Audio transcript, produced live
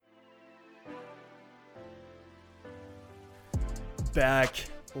back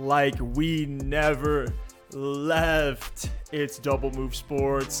like we never left. It's Double Move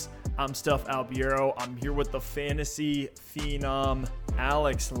Sports. I'm Steph Albiero. I'm here with the fantasy phenom,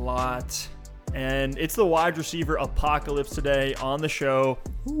 Alex Lott. And it's the wide receiver apocalypse today on the show.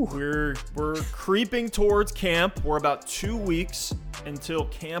 We're creeping towards camp. We're about 2 weeks until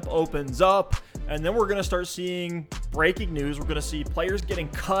camp opens up. And then we're going to start seeing breaking news. We're going to see players getting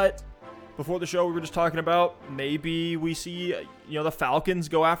cut. Before the show, we were just talking about maybe we see, the Falcons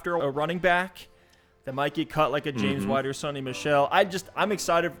go after a running back that might get cut like a James White or Sonny Michel. I'm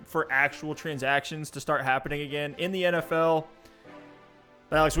excited for actual transactions to start happening again in the NFL.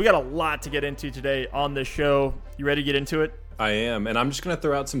 But Alex, we got a lot to get into today on this show. You ready to get into it? I am, and I'm just going to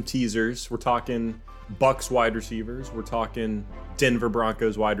throw out some teasers. We're talking Bucs wide receivers. We're talking Denver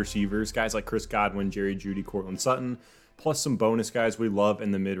Broncos wide receivers, guys like Chris Godwin, Jerry Jeudy, Courtland Sutton, plus some bonus guys we love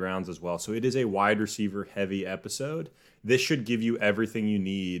in the mid-rounds as well. So it is a wide receiver-heavy episode. This should give you everything you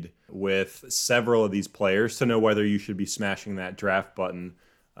need with several of these players to know whether you should be smashing that draft button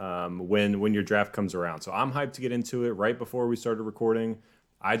when your draft comes around. So I'm hyped to get into it. Right before we started recording,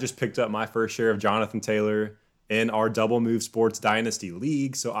 I just picked up my first share of Jonathan Taylor in our Double Move Sports Dynasty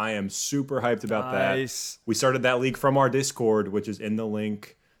League, so I am super hyped about that. We started that league from our Discord, which is in the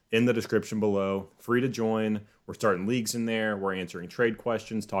link in the description below. Free to join. We're starting leagues in there. We're answering trade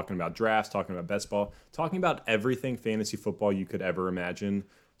questions, talking about drafts, talking about best ball, talking about everything fantasy football you could ever imagine.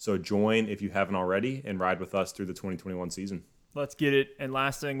 So join if you haven't already and ride with us through the 2021 season. Let's get it. And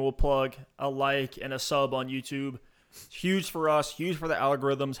last thing, we'll plug a like and a sub on YouTube. It's huge for us, huge for the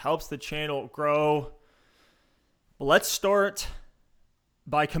algorithms, helps the channel grow. But let's start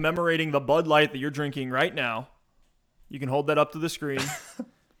by commemorating the Bud Light that you're drinking right now. You can hold that up to the screen.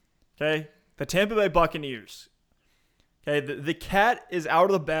 Okay? The Tampa Bay Buccaneers. Okay, the cat is out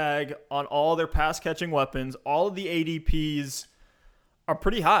of the bag on all their pass-catching weapons. All of the ADPs are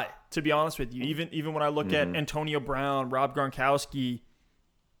pretty high, to be honest with you. Even when I look at Antonio Brown, Rob Gronkowski,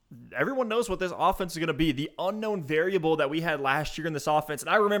 everyone knows what this offense is going to be. The unknown variable that we had last year in this offense. And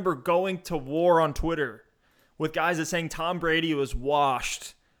I remember going to war on Twitter with guys that saying Tom Brady was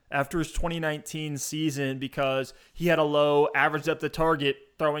washed after his 2019 season because he had a low average depth of target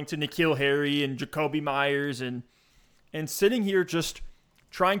throwing to N'Keal Harry and Jacoby Myers and sitting here just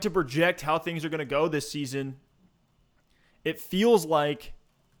trying to project how things are going to go this season. It feels like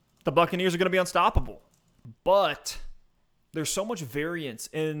the Buccaneers are going to be unstoppable. But there's so much variance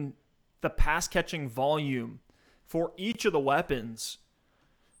in the pass-catching volume for each of the weapons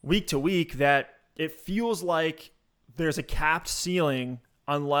week to week that it feels like there's a capped ceiling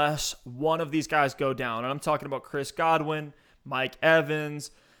unless one of these guys go down. And I'm talking about Chris Godwin, Mike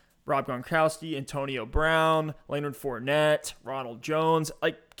Evans, Rob Gronkowski, Antonio Brown, Leonard Fournette, Ronald Jones.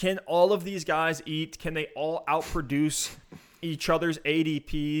 Can all of these guys eat? Can they all outproduce each other's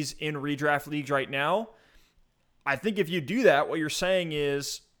ADPs in redraft leagues right now? I think if you do that, what you're saying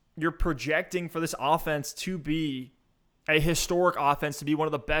is you're projecting for this offense to be a historic offense, to be one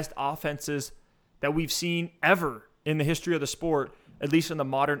of the best offenses that we've seen ever in the history of the sport, at least in the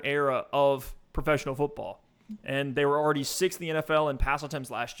modern era of professional football. And they were already sixth in the NFL in pass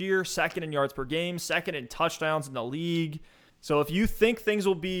attempts last year, second in yards per game, second in touchdowns in the league. So if you think things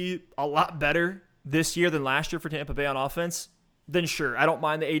will be a lot better this year than last year for Tampa Bay on offense, then sure, I don't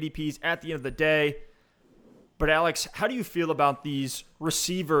mind the ADPs at the end of the day. But Alex, how do you feel about these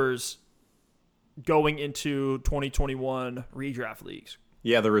receivers going into 2021 redraft leagues?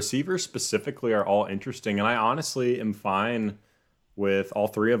 Yeah, the receivers specifically are all interesting, and I honestly am fine with all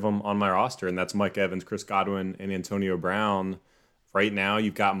three of them on my roster, and that's Mike Evans, Chris Godwin, and Antonio Brown. Right now,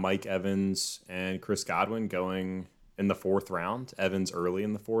 you've got Mike Evans and Chris Godwin going in the fourth round, Evans early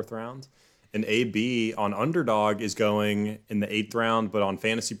in the fourth round. And AB on Underdog is going in the eighth round, but on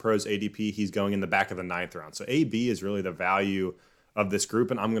Fantasy Pros ADP, he's going in the back of the ninth round. So AB is really the value of this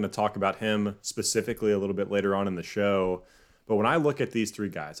group, and I'm going to talk about him specifically a little bit later on in the show. But when I look at these three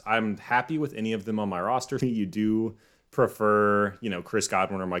guys, I'm happy with any of them on my roster. You do prefer, Chris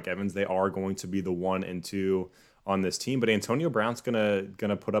Godwin or Mike Evans. They are going to be the 1 and 2 on this team, but Antonio Brown's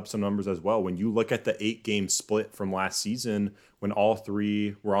gonna put up some numbers as well. When you look at the 8-game split from last season, when all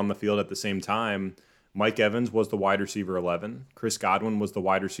three were on the field at the same time, Mike Evans was the wide receiver 11, Chris Godwin was the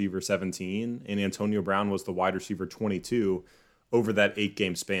wide receiver 17, and Antonio Brown was the wide receiver 22 over that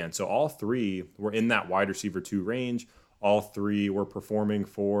 8-game span. So all three were in that wide receiver 2 range. All three were performing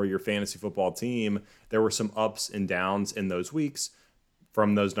for your fantasy football team. There were some ups and downs in those weeks.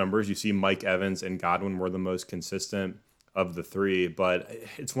 From those numbers, you see Mike Evans and Godwin were the most consistent of the three, but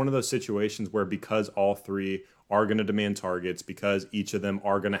it's one of those situations where because all three are going to demand targets, because each of them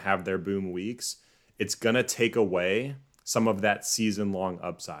are going to have their boom weeks, it's going to take away some of that season-long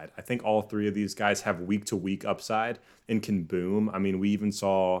upside. I think all three of these guys have week-to-week upside and can boom. I mean, we even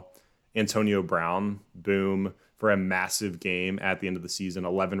saw Antonio Brown boom for a massive game at the end of the season,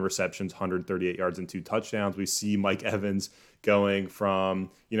 11 receptions, 138 yards, and 2 touchdowns. We see Mike Evans going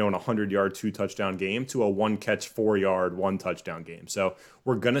from, an 100-yard, 2-touchdown game to a 1-catch, 4-yard, 1-touchdown game. So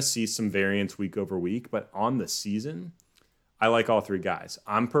we're going to see some variance week over week, but on the season, I like all three guys.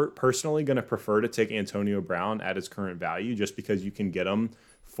 I'm personally going to prefer to take Antonio Brown at his current value just because you can get him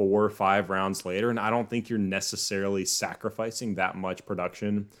 4 or 5 rounds later, and I don't think you're necessarily sacrificing that much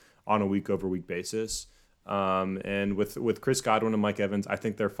production on a week-over-week basis. And with Chris Godwin and Mike Evans, I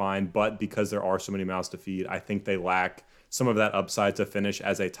think they're fine, but because there are so many mouths to feed, I think they lack some of that upside to finish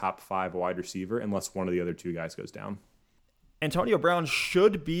as a top 5 wide receiver unless one of the other two guys goes down. Antonio Brown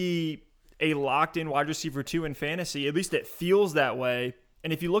should be a locked-in wide receiver 2 in fantasy. At least it feels that way.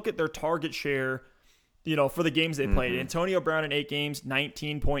 And if you look at their target share, for the games they played, Antonio Brown in 8 games,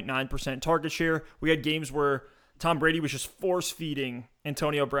 19.9% target share. We had games where Tom Brady was just force-feeding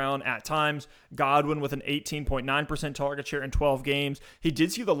Antonio Brown at times. Godwin with an 18.9% target share in 12 games. He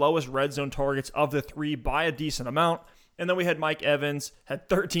did see the lowest red zone targets of the 3 by a decent amount. And then we had Mike Evans, had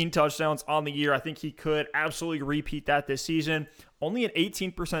 13 touchdowns on the year. I think he could absolutely repeat that this season. Only an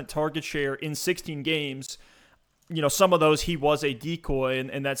 18% target share in 16 games. Some of those he was a decoy,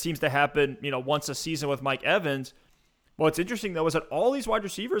 and that seems to happen, once a season with Mike Evans. What's interesting, though, is that all these wide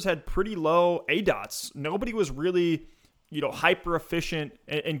receivers had pretty low ADOTs. Nobody was really, hyper efficient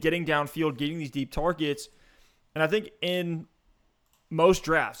in getting downfield, getting these deep targets. And I think in most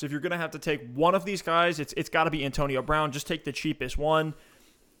drafts, if you're going to have to take one of these guys, it's got to be Antonio Brown. Just take the cheapest one.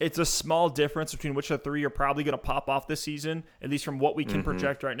 It's a small difference between which of the 3 are probably going to pop off this season, at least from what we can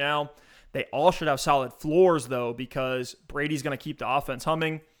project right now. They all should have solid floors, though, because Brady's going to keep the offense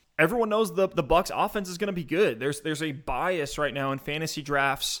humming. Everyone knows the Bucs offense is going to be good. There's a bias right now in fantasy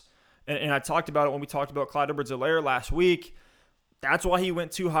drafts, and I talked about it when we talked about Clyde Edwards-Helaire last week. That's why he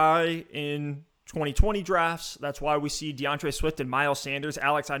went too high in 2020 drafts. That's why we see DeAndre Swift and Miles Sanders.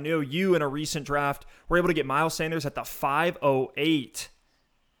 Alex, I know you in a recent draft were able to get Miles Sanders at the 508.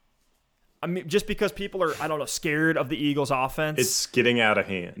 I mean, just because people are, scared of the Eagles offense. It's getting out of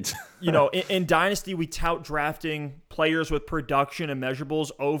hand. In Dynasty, we tout drafting players with production and measurables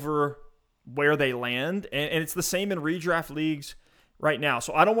over where they land. And it's the same in redraft leagues right now.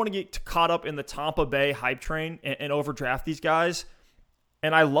 So I don't want to get caught up in the Tampa Bay hype train and overdraft these guys.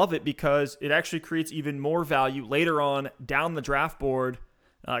 And I love it because it actually creates even more value later on down the draft board.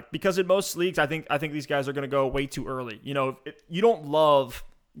 Because in most leagues, I think these guys are going to go way too early. If you don't love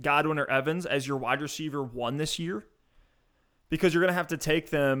Godwin or Evans as your wide receiver 1 this year, because you're going to have to take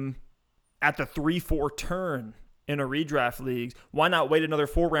them at the 3-4 turn in a redraft league. Why not wait another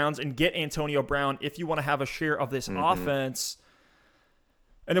 4 rounds and get Antonio Brown if you want to have a share of this offense?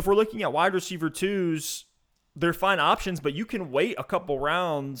 And if we're looking at wide receiver 2s, they're fine options, but you can wait a couple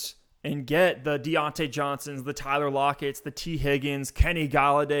rounds and get the Deontay Johnsons, the Tyler Lockett's, the T. Higgins, Kenny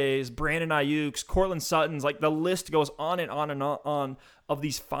Galladay's, Brandon Ayuk's, Cortland Sutton's. Like, the list goes on and on and on of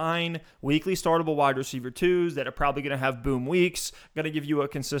these fine weekly startable wide receiver 2s that are probably going to have boom weeks, going to give you a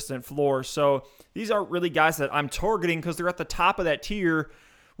consistent floor. So these aren't really guys that I'm targeting because they're at the top of that tier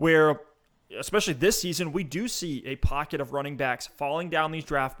where, especially this season, we do see a pocket of running backs falling down these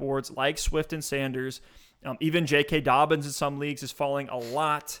draft boards like Swift and Sanders. Even J.K. Dobbins in some leagues is falling a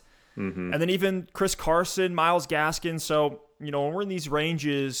lot. And then even Chris Carson, Myles Gaskin. So, when we're in these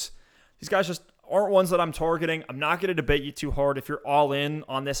ranges, these guys just aren't ones that I'm targeting. I'm not going to debate you too hard if you're all in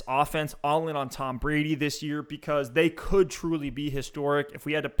on this offense, all in on Tom Brady this year, because they could truly be historic. If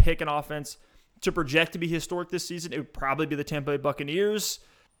we had to pick an offense to project to be historic this season, it would probably be the Tampa Bay Buccaneers.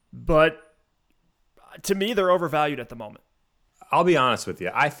 But to me, they're overvalued at the moment. I'll be honest with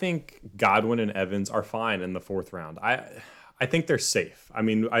you. I think Godwin and Evans are fine in the 4th round. I think they're safe. I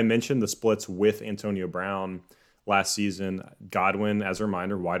mean, I mentioned the splits with Antonio Brown last season. Godwin, as a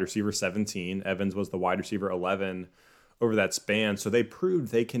reminder, wide receiver 17. Evans was the wide receiver 11 over that span. So they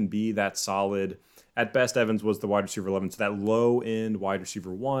proved they can be that solid. At best, Evans was the wide receiver 11. So that low-end wide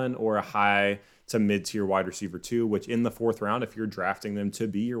receiver 1 or a high to mid-tier wide receiver 2, which in the 4th round, if you're drafting them to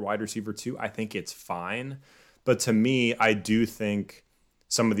be your wide receiver 2, I think it's fine. But to me, I do think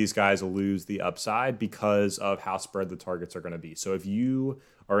some of these guys will lose the upside because of how spread the targets are going to be. So if you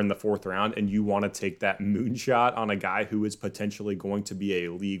are in the 4th round and you want to take that moonshot on a guy who is potentially going to be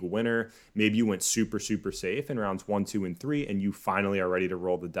a league winner, maybe you went super, super safe in rounds 1, 2, and 3, and you finally are ready to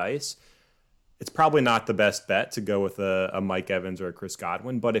roll the dice, it's probably not the best bet to go with a Mike Evans or a Chris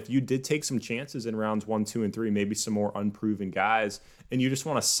Godwin. But if you did take some chances in rounds 1, 2, and 3, maybe some more unproven guys, and you just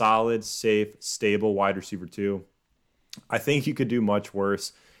want a solid, safe, stable wide receiver 2, I think you could do much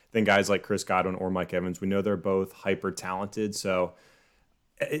worse than guys like Chris Godwin or Mike Evans. We know they're both hyper talented. So,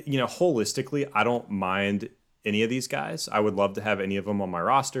 holistically, I don't mind any of these guys. I would love to have any of them on my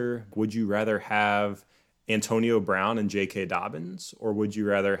roster. Would you rather have Antonio Brown and J.K. Dobbins, or would you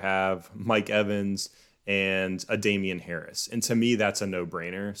rather have Mike Evans and a Damian Harris? And to me, that's a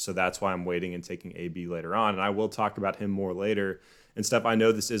no-brainer. So that's why I'm waiting and taking AB later on. And I will talk about him more later. And Steph, I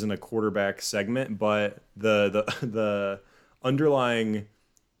know this isn't a quarterback segment, but the underlying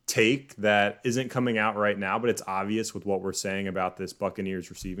take that isn't coming out right now, but it's obvious with what we're saying about this Buccaneers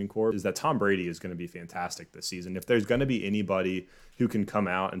receiving corps, is that Tom Brady is going to be fantastic this season. If there's going to be anybody who can come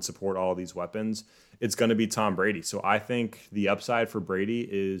out and support all these weapons, it's going to be Tom Brady. So I think the upside for Brady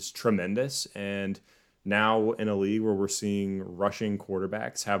is tremendous. And now in a league where we're seeing rushing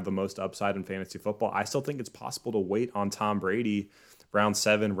quarterbacks have the most upside in fantasy football, I still think it's possible to wait on Tom Brady round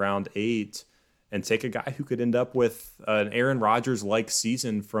 7, round 8, and take a guy who could end up with an Aaron Rodgers-like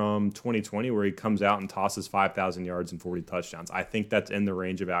season from 2020 where he comes out and tosses 5,000 yards and 40 touchdowns. I think that's in the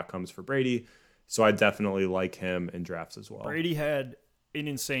range of outcomes for Brady, so I definitely like him in drafts as well. Brady had an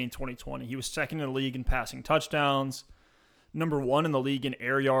insane 2020. He was second in the league in passing touchdowns, number 1 in the league in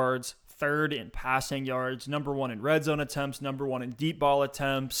air yards, third in passing yards, number 1 in red zone attempts, number 1 in deep ball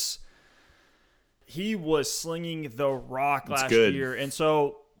attempts. He was slinging the rock last year. And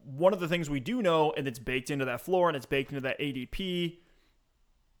so one of the things we do know, and it's baked into that floor and it's baked into that ADP,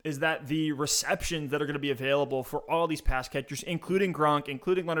 is that the receptions that are going to be available for all these pass catchers, including Gronk,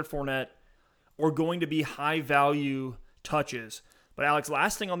 including Leonard Fournette, are going to be high-value touches. But Alex,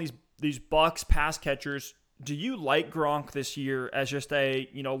 last thing on these Bucs pass catchers, do you like Gronk this year as just a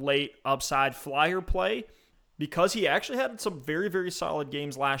late upside flyer play? Because he actually had some very, very solid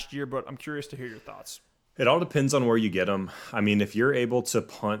games last year, but I'm curious to hear your thoughts. It all depends on where you get him. I mean, if you're able to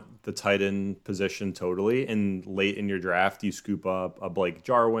punt the tight end position totally, and late in your draft you scoop up a Blake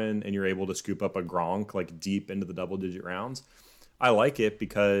Jarwin and you're able to scoop up a Gronk like deep into the double-digit rounds, I like it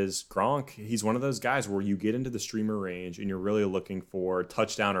because Gronk, he's one of those guys where you get into the streamer range and you're really looking for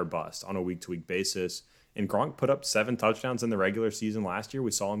touchdown or bust on a week-to-week basis. And Gronk put up 7 touchdowns in the regular season last year.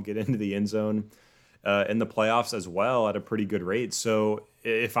 We saw him get into the end zone in the playoffs as well at a pretty good rate. So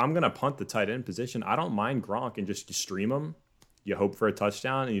if I'm going to punt the tight end position, I don't mind Gronk, and just you stream him. You hope for a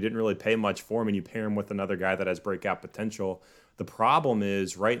touchdown, and you didn't really pay much for him, and you pair him with another guy that has breakout potential. The problem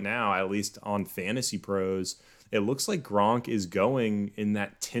is right now, at least on Fantasy Pros, it looks like Gronk is going in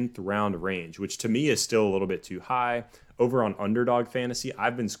that 10th round range, which to me is still a little bit too high. Over on Underdog Fantasy,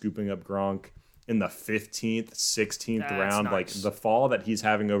 I've been scooping up Gronk in the 15th, 16th round. Nice. Like the fall that he's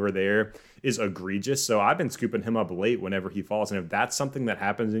having over there is egregious. So I've been scooping him up late whenever he falls. And if that's something that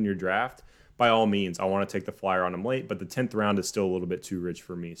happens in your draft, by all means, I want to take the flyer on him late. But the 10th round is still a little bit too rich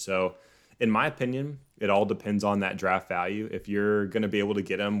for me. So in my opinion, it all depends on that draft value. If you're going to be able to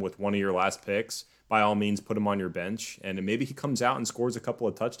get him with one of your last picks, by all means, put him on your bench. And maybe he comes out and scores a couple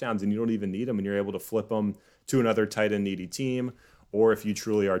of touchdowns and you don't even need him and you're able to flip him to another tight end needy team. Or if you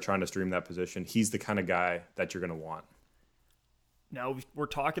truly are trying to stream that position, he's the kind of guy that you're going to want. Now, we're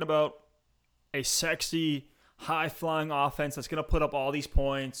talking about a sexy, high-flying offense that's going to put up all these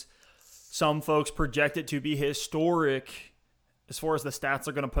points. Some folks project it to be historic as far as the stats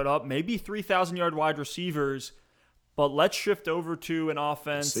are going to put up. Maybe 3,000-yard wide receivers. But let's shift over to an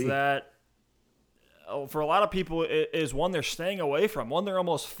offense that, for a lot of people, is one they're staying away from, one they're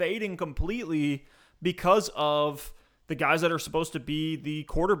almost fading completely because of the guys that are supposed to be the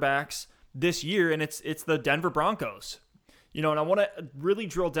quarterbacks this year, and it's the Denver Broncos. And I want to really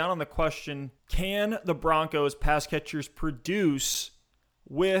drill down on the question, can the Broncos pass catchers produce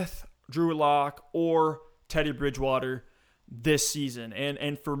with Drew Lock or Teddy Bridgewater this season?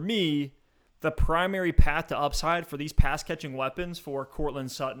 And for me, the primary path to upside for these pass catching weapons for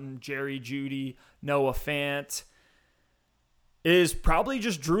Courtland Sutton, Jerry Jeudy, Noah Fant is probably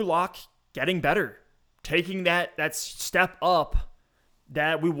just Drew Lock getting better, taking that step up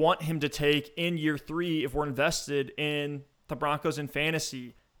that we want him to take in year 3 if we're invested in the Broncos in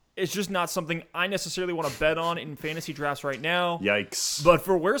fantasy. It's just not something I necessarily want to bet on in fantasy drafts right now. Yikes. But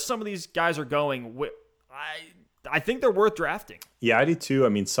for where some of these guys are going, I think they're worth drafting. Yeah, I do too. I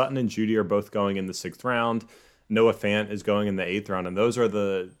mean, Sutton and Jeudy are both going in the 6th round. Noah Fant is going in the 8th round, and those are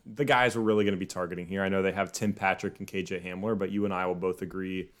the guys we're really going to be targeting here. I know they have Tim Patrick and KJ Hamler, but you and I will both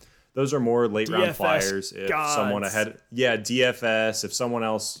agree those are more late round flyers. If someone ahead, DFS. If someone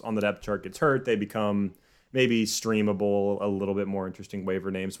else on the depth chart gets hurt, they become maybe streamable, a little bit more interesting waiver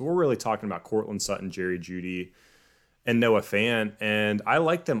names. But we're really talking about Courtland Sutton, Jerry Jeudy, and Noah Fant, and I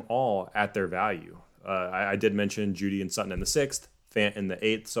like them all at their value. I did mention Jeudy and Sutton in the 6th, Fant in the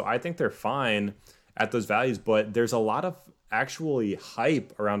 8th, so I think they're fine at those values. But there's a lot of actually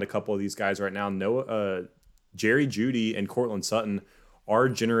hype around a couple of these guys right now. Jerry Jeudy and Cortland Sutton are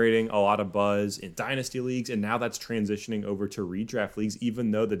generating a lot of buzz in dynasty leagues, and now that's transitioning over to redraft leagues,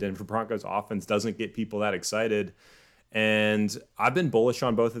 even though the Denver Broncos offense doesn't get people that excited. And I've been bullish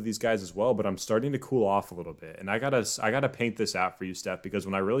on both of these guys as well, but I'm starting to cool off a little bit. And I gotta paint this out for you, Steph, because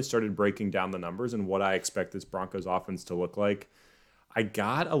when I really started breaking down the numbers and what I expect this Broncos offense to look like, I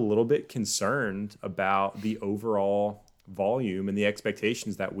got a little bit concerned about the overall volume and the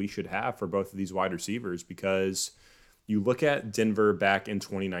expectations that we should have for both of these wide receivers, because you look at Denver back in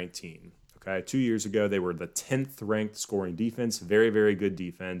 2019, okay? 2 years ago, they were the 10th ranked scoring defense, very, very good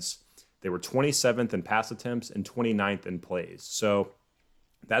defense. They were 27th in pass attempts and 29th in plays. So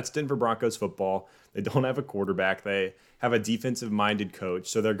that's Denver Broncos football. They don't have a quarterback. They have a defensive-minded coach.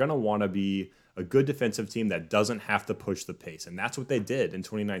 So they're going to want to be a good defensive team that doesn't have to push the pace. And that's what they did in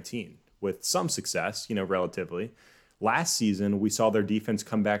 2019 with some success, relatively. Last season, we saw their defense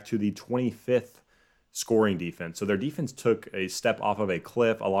come back to the 25th scoring defense. So their defense took a step off of a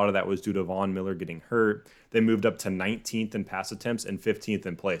cliff. A lot of that was due to Von Miller getting hurt. They moved up to 19th in pass attempts and 15th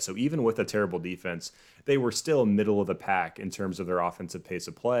in play. So even with a terrible defense, they were still middle of the pack in terms of their offensive pace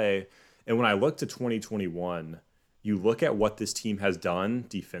of play. And when I look to 2021, you look at what this team has done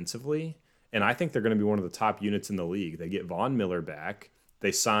defensively, and I think they're going to be one of the top units in the league. They get Von Miller back.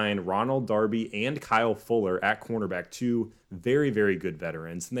 They sign Ronald Darby and Kyle Fuller at cornerback, two very, very good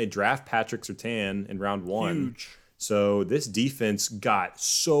veterans. And they draft Patrick Surtain in round 1. Huge. So this defense got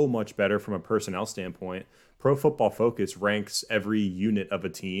so much better from a personnel standpoint. Pro Football Focus ranks every unit of a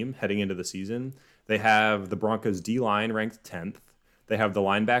team heading into the season. They have the Broncos D-line ranked 10th. They have the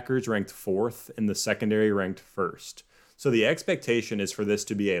linebackers ranked 4th and the secondary ranked 1st. So the expectation is for this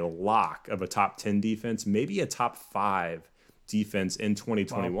to be a lock of a top 10 defense, maybe a top 5 defense in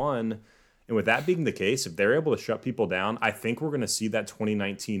 2021. Wow. And with that being the case, if they're able to shut people down, I think we're going to see that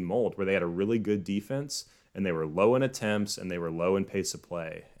 2019 mold where they had a really good defense and they were low in attempts and they were low in pace of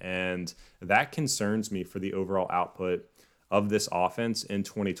play. And that concerns me for the overall output of this offense in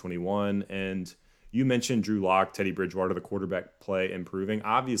 2021. And you mentioned Drew Lock, Teddy Bridgewater, the quarterback play improving.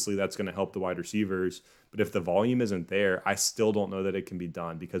 Obviously, that's going to help the wide receivers. But if the volume isn't there, I still don't know that it can be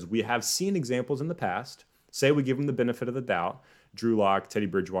done, because we have seen examples in the past. Say we give them the benefit of the doubt. Drew Lock, Teddy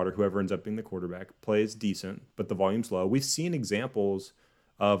Bridgewater, whoever ends up being the quarterback, plays decent, but the volume's low. We've seen examples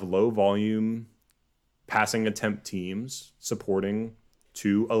of low volume passing attempt teams supporting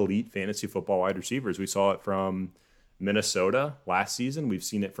two elite fantasy football wide receivers. We saw it from Minnesota last season. We've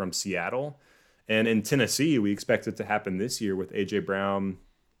seen it from Seattle. And in Tennessee, we expect it to happen this year with A.J. Brown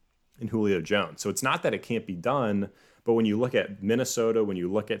and Julio Jones. So it's not that it can't be done, but when you look at Minnesota, when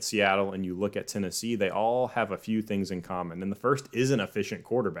you look at Seattle, and you look at Tennessee, they all have a few things in common. And the first is an efficient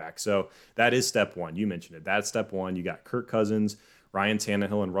quarterback. So that is step one. You mentioned it. That's step one. You got Kirk Cousins, Ryan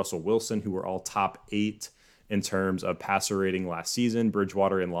Tannehill, and Russell Wilson, who were all top 8 in terms of passer rating last season.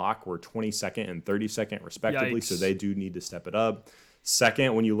 Bridgewater and Locke were 22nd and 32nd, respectively. Yikes. So they do need to step it up.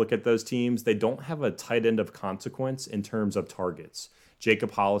 Second, when you look at those teams, they don't have a tight end of consequence in terms of targets.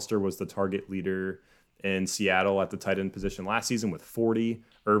 Jacob Hollister was the target leader in Seattle at the tight end position last season with 40.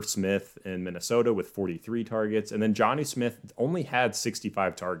 Irv Smith in Minnesota with 43 targets. And then Johnny Smith only had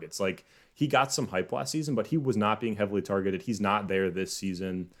 65 targets. Like, he got some hype last season, but he was not being heavily targeted. He's not there this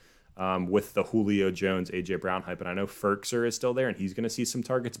season with the Julio Jones, A.J. Brown hype. And I know Ferkser is still there, and he's going to see some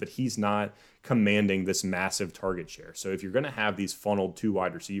targets, but he's not commanding this massive target share. So if you're going to have these funneled 2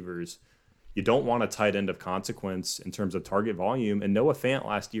 wide receivers, you don't want a tight end of consequence in terms of target volume. And Noah Fant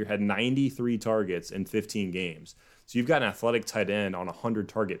last year had 93 targets in 15 games. So you've got an athletic tight end on a 100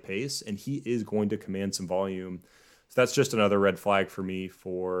 target pace, and he is going to command some volume. So that's just another red flag for me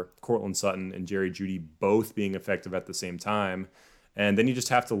for Cortland Sutton and Jerry Jeudy both being effective at the same time. And then you just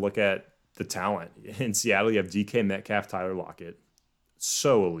have to look at the talent. In Seattle, you have DK Metcalf, Tyler Lockett.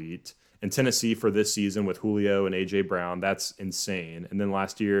 So elite. In Tennessee for this season with Julio and A.J. Brown, that's insane. And then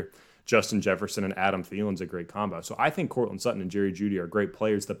last year, Justin Jefferson and Adam Thielen's a great combo. So I think Cortland Sutton and Jerry Jeudy are great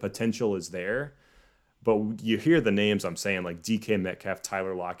players. The potential is there. But you hear the names I'm saying, like DK Metcalf,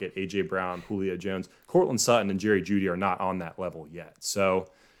 Tyler Lockett, A.J. Brown, Julio Jones. Cortland Sutton and Jerry Jeudy are not on that level yet. So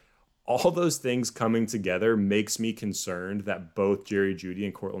all those things coming together makes me concerned that both Jerry Jeudy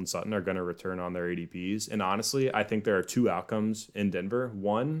and Cortland Sutton are going to return on their ADPs. And honestly, I think there are 2 outcomes in Denver.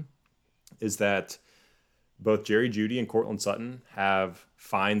 One is that both Jerry Jeudy and Cortland Sutton have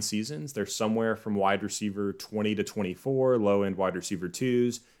fine seasons. They're somewhere from wide receiver 20 to 24, low-end wide receiver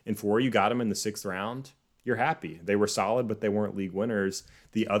 2s. And for where you got them in the 6th round, you're happy. They were solid, but they weren't league winners.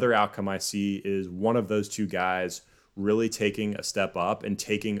 The other outcome I see is one of those 2 guys really taking a step up and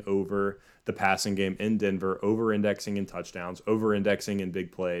taking over the passing game in Denver, over-indexing in touchdowns, over-indexing in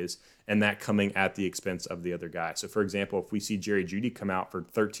big plays, and that coming at the expense of the other guy. So, for example, if we see Jerry Jeudy come out for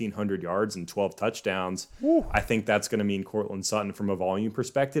 1,300 yards and 12 touchdowns, I think that's going to mean Courtland Sutton, from a volume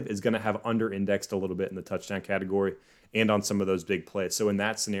perspective, is going to have under-indexed a little bit in the touchdown category and on some of those big plays. So in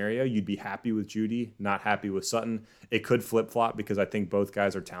that scenario, you'd be happy with Jeudy, not happy with Sutton. It could flip-flop because I think both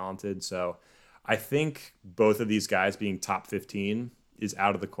guys are talented. So I think both of these guys being top 15 is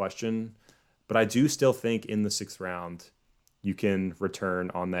out of the question. But I do still think in the 6th round, you can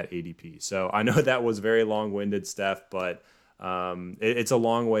return on that ADP. So I know that was very long-winded, Steph, but it's a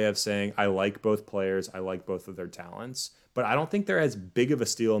long way of saying I like both players. I like both of their talents. But I don't think they're as big of a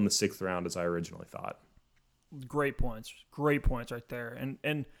steal in the 6th round as I originally thought. Great points right there.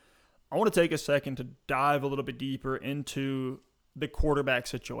 And I want to take a second to dive a little bit deeper into the quarterback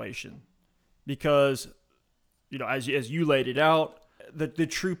situation, because, you know, as you laid it out, the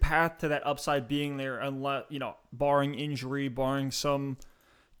true path to that upside being there, unless, you know, barring injury, barring some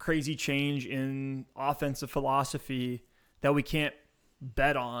crazy change in offensive philosophy that we can't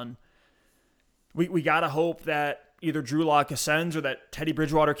bet on, we got to hope that either Drew Lock ascends or that Teddy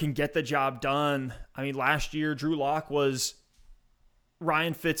Bridgewater can get the job done. I mean, last year, Drew Lock was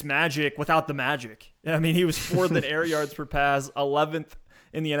Ryan Fitzmagic without the magic. I mean, he was 4th in air yards per pass, 11th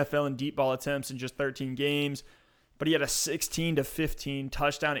in the NFL in deep ball attempts in just 13 games, but he had a 16 to 15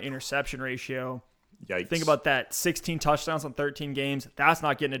 touchdown to interception ratio. Yikes. Think about that. 16 touchdowns on 13 games. That's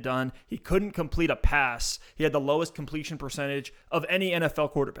not getting it done. He couldn't complete a pass. He had the lowest completion percentage of any NFL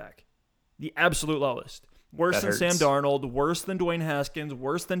quarterback. The absolute lowest. Worse than Sam Darnold, worse than Dwayne Haskins,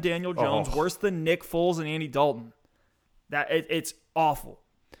 worse than Daniel Jones, worse than Nick Foles and Andy Dalton. It's awful.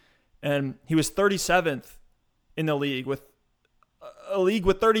 And he was 37th in the league, with a league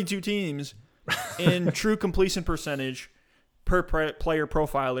with 32 teams, in true completion percentage per player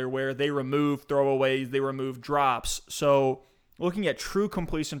profiler, where they remove throwaways, they remove drops. So looking at true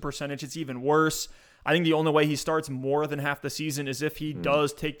completion percentage, it's even worse. I think the only way he starts more than half the season is if he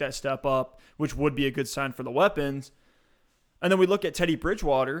does take that step up, which would be a good sign for the weapons. And then we look at Teddy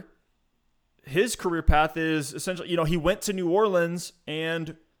Bridgewater. His career path is essentially, you know, he went to New Orleans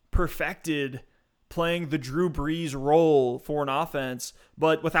and perfected playing the Drew Brees role for an offense,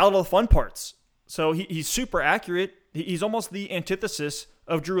 but without all the fun parts. So he's super accurate. He's almost the antithesis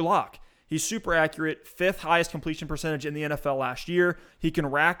of Drew Lock. He's super accurate, 5th highest completion percentage in the NFL last year. He can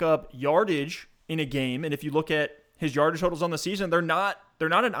rack up yardage in a game, and if you look at his yardage totals on the season, they're not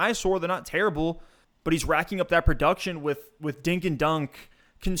an eyesore, they're not terrible, but he's racking up that production with dink and dunk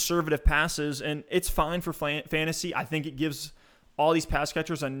conservative passes, and it's fine for fantasy. I think it gives all these pass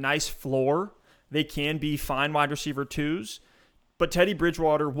catchers a nice floor. They can be fine wide receiver 2s, but Teddy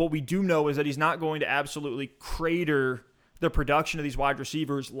Bridgewater, what we do know is that he's not going to absolutely crater the production of these wide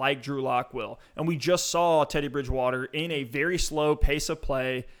receivers like Drew Lock will. And we just saw Teddy Bridgewater in a very slow pace of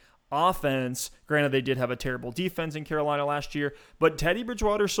play offense. Granted, they did have a terrible defense in Carolina last year, but Teddy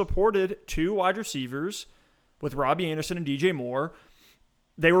Bridgewater supported 2 wide receivers with Robbie Anderson and DJ Moore.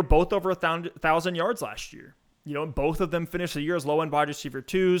 They were both over 1,000 yards last year. You know, both of them finished the year as low-end wide receiver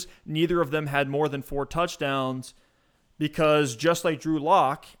 2s. Neither of them had more than 4 touchdowns, because just like Drew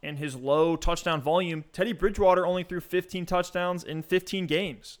Lock and his low touchdown volume, Teddy Bridgewater only threw 15 touchdowns in 15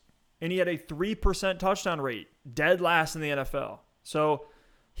 games, and he had a 3% touchdown rate, dead last in the NFL. So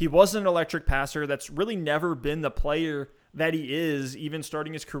he wasn't an electric passer. That's really never been the player that he is, even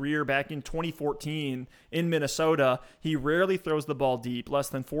starting his career back in 2014 in Minnesota. He rarely throws the ball deep, less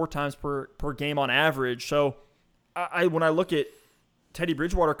than 4 times per game on average. So when I look at Teddy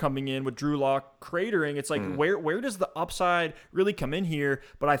Bridgewater coming in with Drew Lock cratering, it's like, where does the upside really come in here?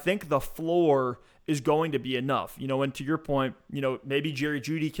 But I think the floor is going to be enough. You know, and to your point, you know, maybe Jerry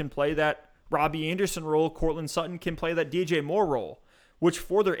Jeudy can play that Robbie Anderson role. Courtland Sutton can play that DJ Moore role, which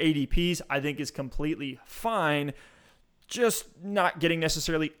for their ADPs, I think is completely fine. Just not getting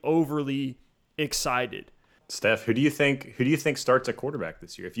necessarily overly excited. Steph, who do you think starts at quarterback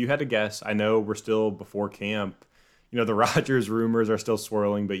this year? If you had to guess, I know we're still before camp. You know, the Rodgers rumors are still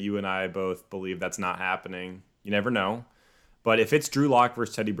swirling, but you and I both believe that's not happening. You never know. But if it's Drew Lock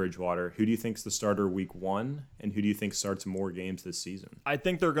versus Teddy Bridgewater, who do you think's the starter week 1, and who do you think starts more games this season? I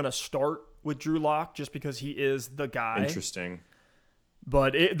think they're going to start with Drew Lock just because he is the guy. Interesting.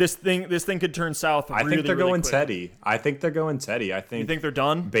 But this thing could turn south really, I think they're really going quick. Teddy. I think they're going Teddy. You think they're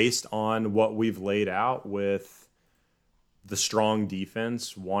done? Based on what we've laid out with the strong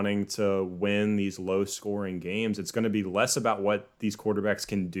defense wanting to win these low-scoring games, it's going to be less about what these quarterbacks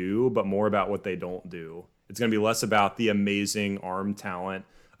can do, but more about what they don't do. It's going to be less about the amazing arm talent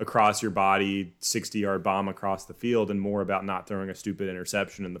across your body, 60-yard bomb across the field, and more about not throwing a stupid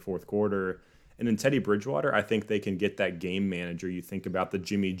interception in the fourth quarter. And in Teddy Bridgewater, I think they can get that game manager. You think about the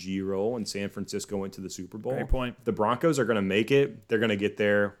Jimmy G role when San Francisco went to the Super Bowl. Great point. If the Broncos are going to make it, they're going to get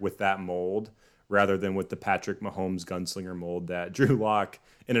there with that mold rather than with the Patrick Mahomes gunslinger mold that Drew Lock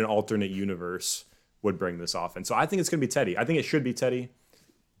in an alternate universe would bring this offense. So I think it's going to be Teddy. I think it should be Teddy,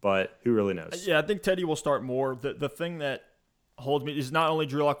 but who really knows? Yeah, I think Teddy will start more. The thing that holds me is not only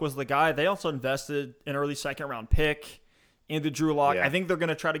Drew Lock was the guy, they also invested an early second-round pick into Drew Lock. Yeah. I think they're going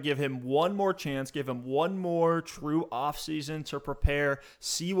to try to give him one more chance, give him one more true offseason to prepare,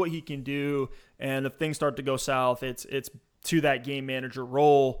 see what he can do, and if things start to go south, it's to that game manager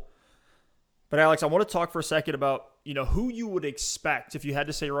role. But Alex, I want to talk for a second about, who you would expect if you had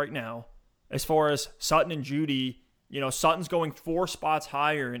to say right now, as far as Sutton and Jeudy. Sutton's going 4 spots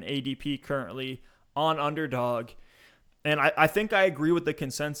higher in ADP currently on Underdog. And I think I agree with the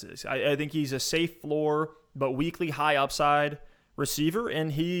consensus. I think he's a safe floor, but weekly high upside receiver,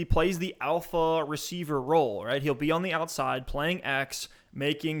 and he plays the alpha receiver role, right? He'll be on the outside playing X,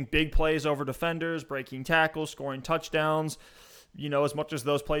 making big plays over defenders, breaking tackles, scoring touchdowns. As much as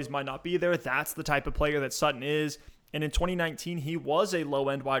those plays might not be there, that's the type of player that Sutton is. And in 2019, he was a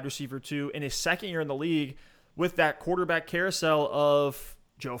low-end wide receiver too in his second year in the league with that quarterback carousel of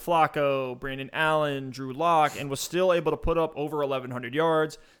Joe Flacco, Brandon Allen, Drew Lock, and was still able to put up over 1,100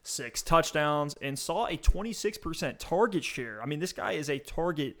 yards, 6 touchdowns, and saw a 26% target share. I mean, this guy is a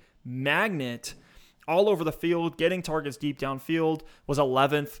target magnet all over the field, getting targets deep downfield, was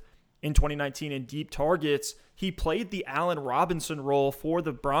 11th in 2019 in deep targets. He played the Allen Robinson role for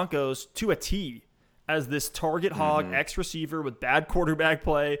the Broncos to a T as this target hog ex-receiver with bad quarterback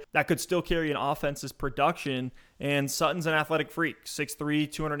play that could still carry an offense's production. And Sutton's an athletic freak,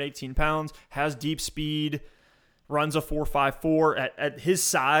 6'3", 218 pounds, has deep speed, runs a 4.54. At his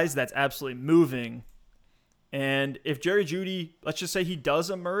size, that's absolutely moving. And if Jerry Jeudy, let's just say he does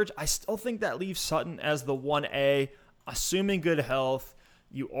emerge, I still think that leaves Sutton as the 1A, assuming good health.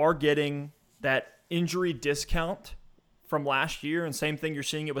 You are getting that injury discount from last year, and same thing, you're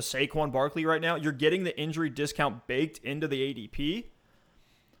seeing it with Saquon Barkley right now. You're getting the injury discount baked into the ADP,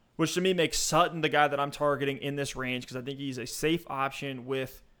 which to me makes Sutton the guy that I'm targeting in this range because I think he's a safe option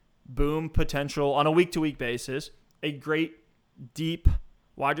with boom potential on a week-to-week basis, a great deep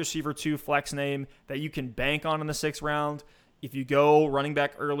wide receiver 2 flex name that you can bank on in the 6th round. If you go running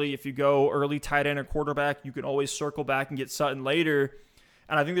back early, if you go early tight end or quarterback, you can always circle back and get Sutton later.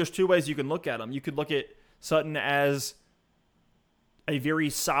 And I think there's 2 ways you can look at him. You could look at Sutton as a very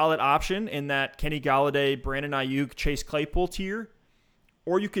solid option in that Kenny Golladay, Brandon Ayuk, Chase Claypool tier,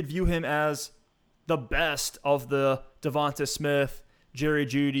 or you could view him as the best of the Devonta Smith, Jerry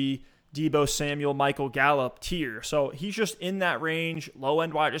Jeudy, Deebo Samuel, Michael Gallup tier. So he's just in that range,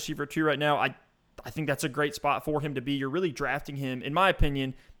 low-end wide receiver 2 right now. I think that's a great spot for him to be. You're really drafting him, in my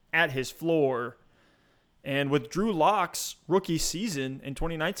opinion, at his floor. And with Drew Lock's rookie season in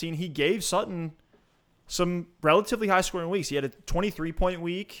 2019, he gave Sutton some relatively high-scoring weeks. He had a 23-point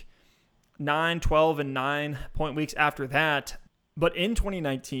week, 9, 12, and 9-point weeks after that. But in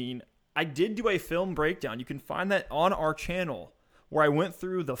 2019, I did do a film breakdown. You can find that on our channel where I went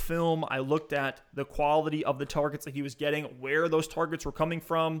through the film. I looked at the quality of the targets that he was getting, where those targets were coming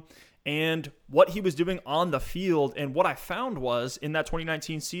from, and what he was doing on the field. And what I found was in that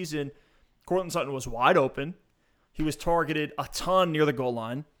 2019 season, Courtland Sutton was wide open. He was targeted a ton near the goal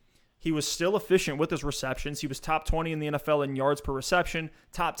line. He was still efficient with his receptions. He was top 20 in the NFL in yards per reception,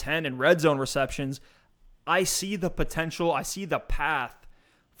 top 10 in red zone receptions. I see the potential. I see the path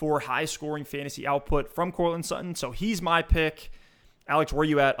for high-scoring fantasy output from Courtland Sutton. So he's my pick. Alex, where are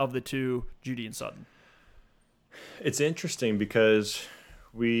you at of the 2, Jeudy and Sutton? It's interesting because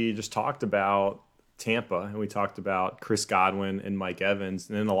we just talked about Tampa and we talked about Chris Godwin and Mike Evans.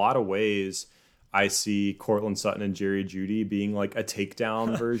 And in a lot of ways, I see Courtland Sutton and Jerry Jeudy being like a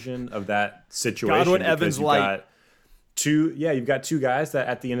takedown version of that situation. Godwin, Evans, light. You've got 2 guys that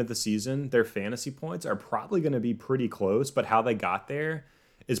at the end of the season, their fantasy points are probably going to be pretty close, but how they got there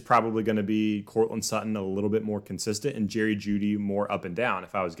is probably going to be Courtland Sutton a little bit more consistent and Jerry Jeudy more up and down,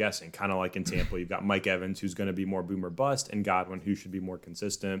 if I was guessing. Kind of like in Tampa, you've got Mike Evans, who's going to be more boom or bust, and Godwin, who should be more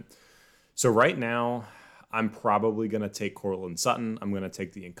consistent. So right now, I'm probably going to take Courtland Sutton. I'm going to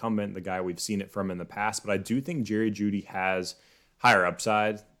take the incumbent, the guy we've seen it from in the past. But I do think Jerry Jeudy has higher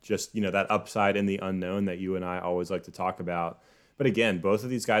upside, just, that upside in the unknown that you and I always like to talk about. But again, both of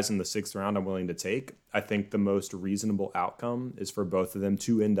these guys in the 6th round I'm willing to take. I think the most reasonable outcome is for both of them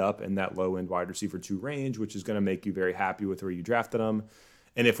to end up in that low-end wide receiver 2 range, which is going to make you very happy with where you drafted them.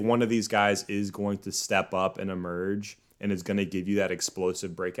 And if one of these guys is going to step up and emerge and is going to give you that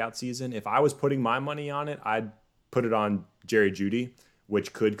explosive breakout season. If I was putting my money on it, I'd put it on Jerry Jeudy,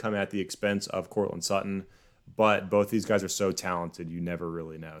 which could come at the expense of Courtland Sutton. But both these guys are so talented, you never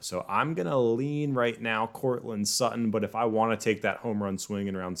really know. So I'm going to lean right now Courtland Sutton. But if I want to take that home run swing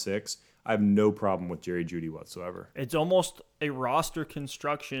in round 6, I have no problem with Jerry Jeudy whatsoever. It's almost a roster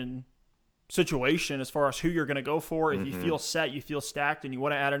construction situation as far as who you're going to go for. If you feel set, you feel stacked, and you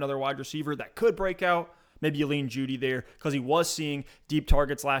want to add another wide receiver that could break out, maybe you lean Jeudy there because he was seeing deep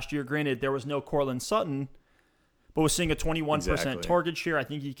targets last year. Granted, there was no Courtland Sutton, but was seeing a 21% target share. I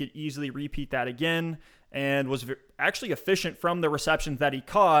think he could easily repeat that again and was actually efficient from the receptions that he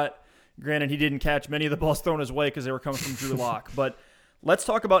caught. Granted, he didn't catch many of the balls thrown his way because they were coming from Drew Lock. But let's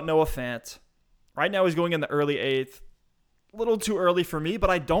talk about Noah Fant. Right now he's going in the early 8th. A little too early for me, but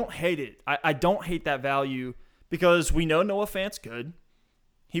I don't hate it. I don't hate that value because we know Noah Fant's good.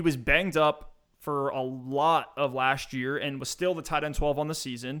 He was banged up for a lot of last year and was still the tight end 12 on the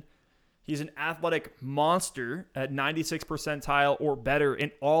season. He's an athletic monster at 96th percentile or better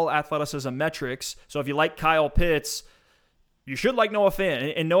in all athleticism metrics. So if you like Kyle Pitts, you should like Noah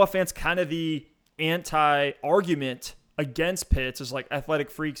Fant. And Noah Fant's kind of the anti-argument against Pitts, is like athletic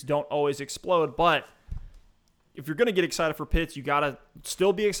freaks don't always explode. But if you're going to get excited for Pitts, you got to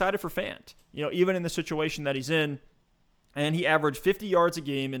still be excited for Fant. You know, even in the situation that he's in. And he averaged 50 yards a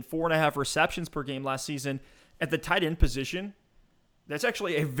game and 4.5 receptions per game last season at the tight end position. That's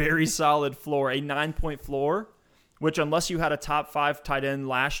actually a very solid floor, a 9-point floor, which unless you had a top 5 tight end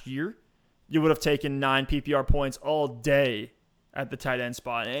last year, you would have taken 9 PPR points all day at the tight end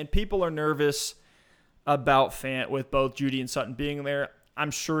spot. And people are nervous about Fant with both Jeudy and Sutton being there.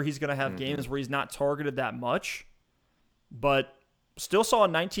 I'm sure he's going to have games where he's not targeted that much, but still saw a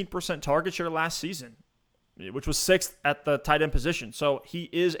 19% target share last season, which was 6th at the tight end position. So he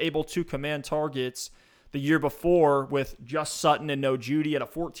is able to command targets. The year before, with just Sutton and no Jeudy at a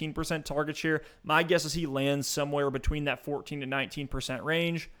 14% target share, my guess is he lands somewhere between that 14 to 19%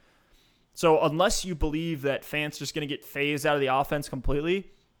 range. So unless you believe that Fant's just going to get phased out of the offense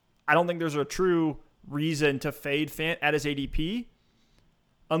completely, I don't think there's a true reason to fade Fant at his ADP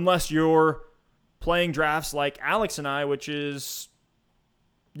unless you're playing drafts like Alex and I, which is,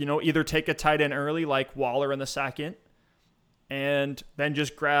 you know, either take a tight end early like Waller in the 2nd, and then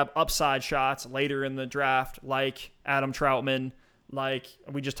just grab upside shots later in the draft like Adam Troutman, like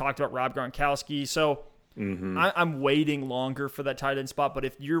we just talked about Rob Gronkowski. So I'm waiting longer for that tight end spot. But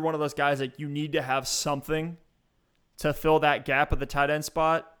if you're one of those guys that you need to have something to fill that gap at the tight end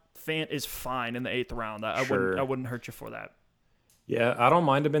spot, Fant is fine in the 8th round. I wouldn't hurt you for that. Yeah, I don't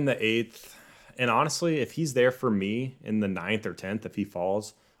mind him in the 8th. And honestly, if he's there for me in the 9th or 10th, if he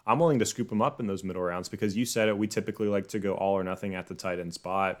falls, I'm willing to scoop him up in those middle rounds because you said it, we typically like to go all or nothing at the tight end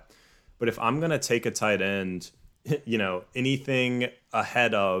spot. But if I'm going to take a tight end, you know, anything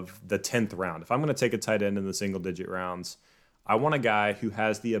ahead of the 10th round, if I'm going to take a tight end in the single-digit rounds, I want a guy who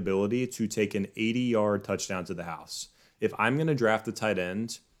has the ability to take an 80-yard touchdown to the house. If I'm going to draft a tight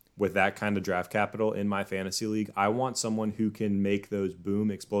end with that kind of draft capital in my fantasy league, I want someone who can make those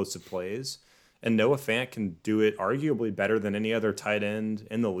boom explosive plays. And Noah Fant can do it arguably better than any other tight end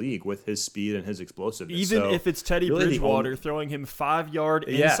in the league with his speed and his explosiveness. Even if it's Teddy Bridgewater throwing him 5-yard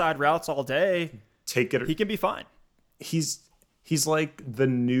inside routes all day, he can be fine. He's like the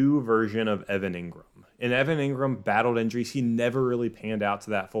new version of Evan Ingram. And Evan Ingram battled injuries. He never really panned out to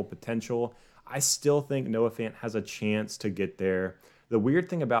that full potential. I still think Noah Fant has a chance to get there. The weird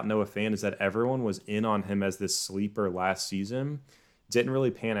thing about Noah Fant is that everyone was in on him as this sleeper last season. Didn't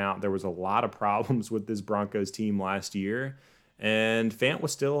really pan out. There was a lot of problems with this Broncos team last year, and Fant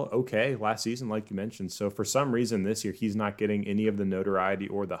was still okay last season, like you mentioned. So for some reason this year, he's not getting any of the notoriety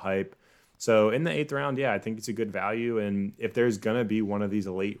or the hype. So in the 8th round, yeah, I think it's a good value. And if there's going to be one of these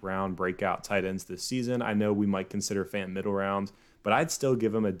late round breakout tight ends this season, I know we might consider Fant middle round, but I'd still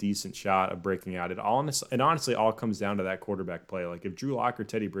give him a decent shot of breaking out. It honestly all comes down to that quarterback play. Like if Drew Lock or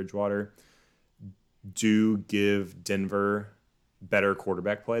Teddy Bridgewater do give Denver better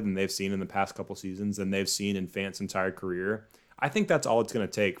quarterback play than they've seen in the past couple seasons, than they've seen in Fant's entire career, I think that's all it's going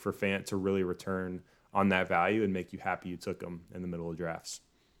to take for Fant to really return on that value and make you happy you took him in the middle of drafts.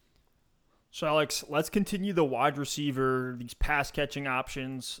 So, Alex, let's continue the wide receiver, these pass-catching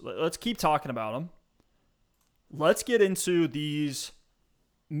options. Let's keep talking about them. Let's get into these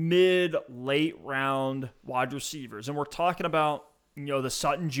mid-late round wide receivers. And we're talking about, you know, the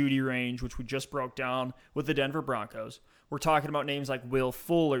Sutton-Jeudy range, which we just broke down with the Denver Broncos. We're talking about names like Will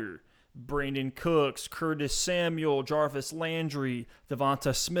Fuller, Brandon Cooks, Curtis Samuel, Jarvis Landry,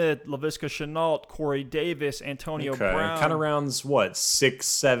 Devonta Smith, Laviska Shenault, Corey Davis, Antonio Brown. Kind of rounds, 6,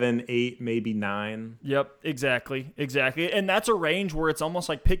 7, 8, maybe 9? Yep, exactly. And that's a range where it's almost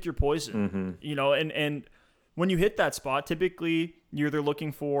like pick your poison. And when you hit that spot, typically you're either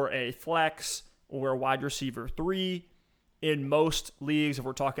looking for a flex or a wide receiver 3. In most leagues, if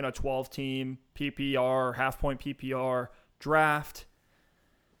we're talking a 12-team PPR, half-point PPR draft,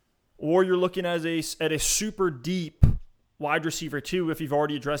 or you're looking at a super deep wide receiver 2 if you've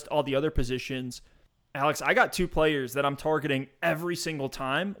already addressed all the other positions. Alex, I got 2 players that I'm targeting every single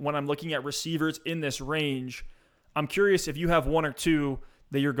time when I'm looking at receivers in this range. I'm curious if you have 1 or 2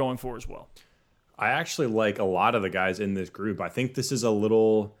 that you're going for as well. I actually like a lot of the guys in this group. I think this is a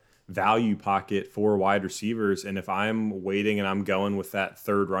little value pocket for wide receivers. And if I'm waiting and I'm going with that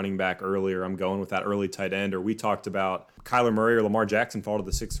third running back earlier, I'm going with that early tight end, or we talked about Kyler Murray or Lamar Jackson fall to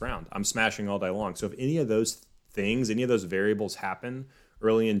the 6th round, I'm smashing all day long. So if any of those things, any of those variables happen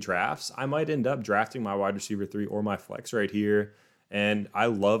early in drafts, I might end up drafting my wide receiver 3 or my flex right here. And I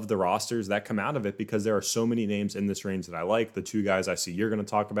love the rosters that come out of it because there are so many names in this range that I like. The 2 guys I see you're going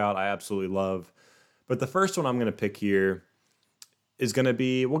to talk about, I absolutely love. But the first one I'm going to pick here is going to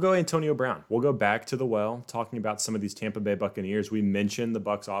be, we'll go Antonio Brown. We'll go back to the well, talking about some of these Tampa Bay Buccaneers. We mentioned the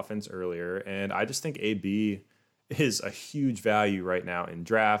Bucs offense earlier, and I just think AB is a huge value right now in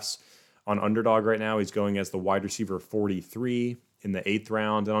drafts. On Underdog right now, he's going as the wide receiver 43 in the 8th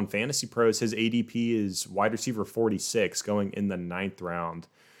round. And on Fantasy Pros, his ADP is wide receiver 46 going in the 9th round.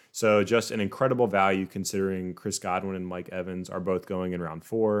 So just an incredible value considering Chris Godwin and Mike Evans are both going in round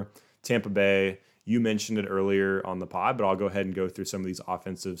 4. Tampa Bay, you mentioned it earlier on the pod, but I'll go ahead and go through some of these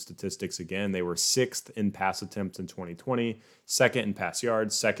offensive statistics again. They were 6th in pass attempts in 2020, 2nd in pass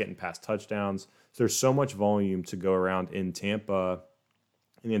yards, 2nd in pass touchdowns. So there's so much volume to go around in Tampa.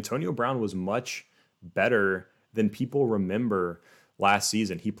 And Antonio Brown was much better than people remember last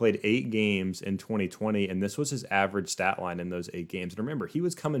season. He played 8 games in 2020, and this was his average stat line in those 8 games. And remember, he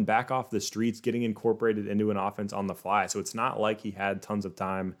was coming back off the streets, getting incorporated into an offense on the fly. So it's not like he had tons of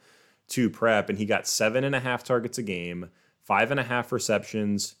time to prep, and he got 7.5 targets a game, 5.5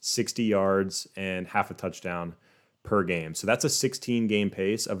 receptions, 60 yards, and half a touchdown per game. So that's a 16-game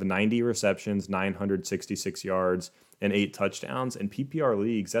pace of 90 receptions, 966 yards, and 8 touchdowns. In PPR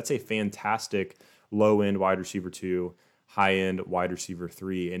leagues, that's a fantastic low-end wide receiver 2, high-end wide receiver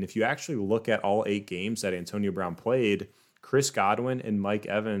 3. And if you actually look at all 8 games that Antonio Brown played, Chris Godwin and Mike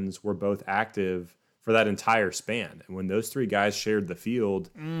Evans were both active for that entire span. And when those 3 guys shared the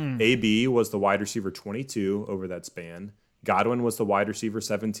field, AB was the wide receiver 22 over that span. Godwin was the wide receiver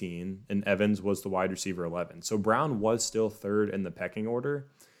 17, and Evans was the wide receiver 11. So Brown was still 3rd in the pecking order,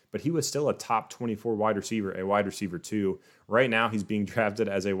 but he was still a top 24 wide receiver, a wide receiver 2. Right now, he's being drafted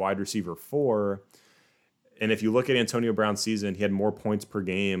as a wide receiver 4. And if you look at Antonio Brown's season, he had more points per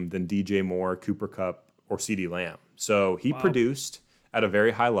game than DJ Moore, Cooper Kupp, or CeeDee Lamb. So he produced at a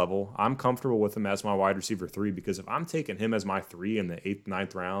very high level. I'm comfortable with him as my wide receiver 3 because if I'm taking him as my 3 in the 8th,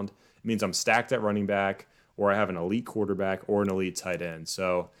 9th round, it means I'm stacked at running back, or I have an elite quarterback or an elite tight end.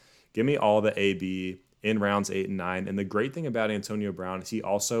 So give me all the AB in rounds 8 and 9. And the great thing about Antonio Brown is he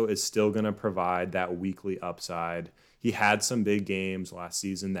also is still going to provide that weekly upside. He had some big games last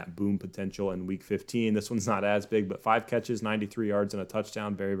season, that boom potential in week 15. This one's not as big, but 5 catches, 93 yards, and a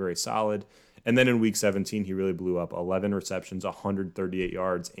touchdown. Very, very solid. And then in week 17, he really blew up. 11 receptions, 138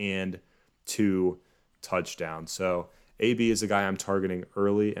 yards, and 2 touchdowns. So AB is a guy I'm targeting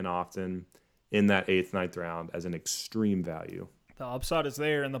early and often in that 8th, 9th round as an extreme value. The upside is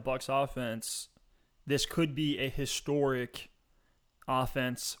there in the Bucs offense. This could be a historic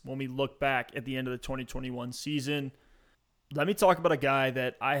offense when we look back at the end of the 2021 season. Let me talk about a guy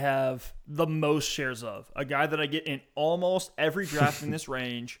that I have the most shares of, a guy that I get in almost every draft in this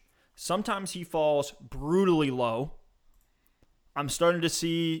range. Sometimes he falls brutally low. I'm starting to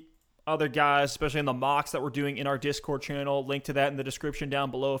see other guys, especially in the mocks that we're doing in our Discord channel, link to that in the description down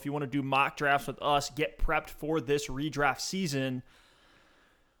below. If you want to do mock drafts with us, get prepped for this redraft season.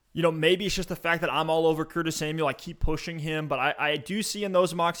 Maybe it's just the fact that I'm all over Curtis Samuel. I keep pushing him, but I do see in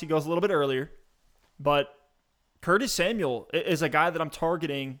those mocks he goes a little bit earlier. But Curtis Samuel is a guy that I'm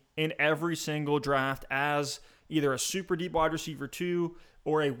targeting in every single draft as either a super deep wide receiver 2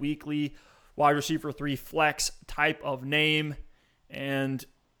 or a weekly wide receiver 3 flex type of name. And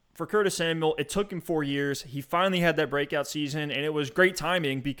for Curtis Samuel, it took him 4 years. He finally had that breakout season, and it was great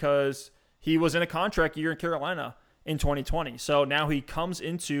timing because he was in a contract year in Carolina in 2020. So now he comes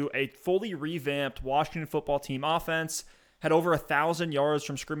into a fully revamped Washington football team offense. had over 1,000 yards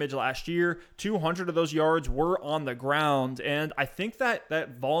from scrimmage last year. 200 of those yards were on the ground. And I think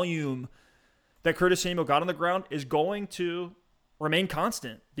that volume that Curtis Samuel got on the ground is going to remain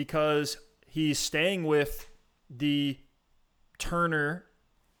constant because he's staying with the Turner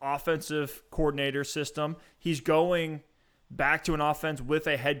offensive coordinator system. He's going back to an offense with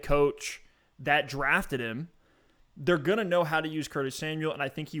a head coach that drafted him. They're going to know how to use Curtis Samuel, and I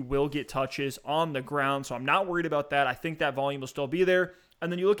think he will get touches on the ground, so I'm not worried about that. I think that volume will still be there.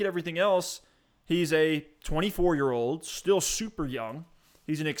 And then you look at everything else, he's a 24-year-old, still super young.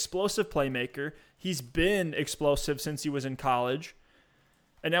 He's an explosive playmaker. He's been explosive since he was in college.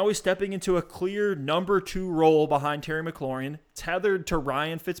 And now he's stepping into a clear number 2 role behind Terry McLaurin, tethered to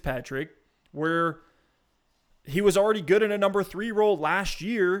Ryan Fitzpatrick, where he was already good in a number 3 role last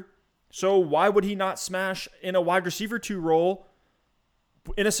year. So why would he not smash in a wide receiver 2 role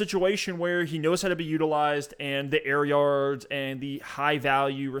in a situation where he knows how to be utilized and the air yards and the high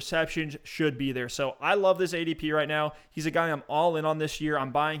value receptions should be there? So I love this ADP right now. He's a guy I'm all in on this year.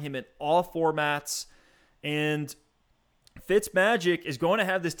 I'm buying him in all formats. And Fitzmagic is going to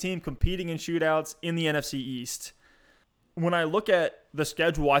have this team competing in shootouts in the NFC East. When I look at the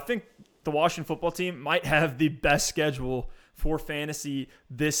schedule, I think the Washington football team might have the best schedule for fantasy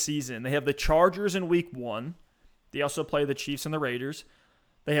this season. They have the Chargers in week 1. They also play the Chiefs and the Raiders.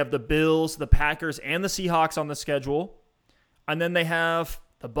 They have the Bills, the Packers, and the Seahawks on the schedule. And then they have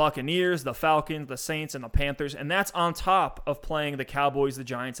the Buccaneers, the Falcons, the Saints, and the Panthers. And that's on top of playing the Cowboys, the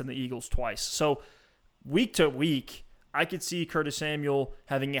Giants, and the Eagles twice. So week to week, I could see Curtis Samuel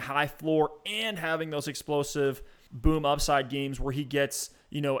having a high floor and having those explosive boom upside games where he gets,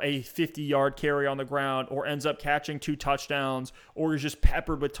 a 50-yard carry on the ground or ends up catching 2 touchdowns or is just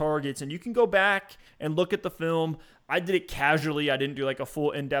peppered with targets. And you can go back and look at the film. I did it casually. I didn't do like a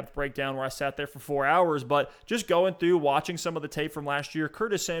full in-depth breakdown where I sat there for 4 hours, but just going through, watching some of the tape from last year,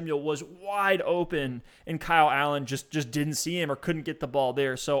 Curtis Samuel was wide open and Kyle Allen just didn't see him or couldn't get the ball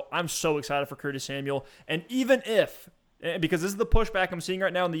there. So I'm so excited for Curtis Samuel. And even if, because this is the pushback I'm seeing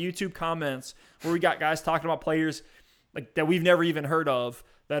right now in the YouTube comments where we got guys talking about players like that we've never even heard of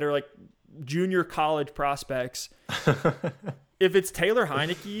that are like junior college prospects. If it's Taylor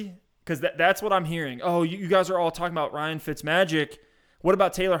Heineke, because that's what I'm hearing. Oh, you guys are all talking about Ryan Fitzmagic. What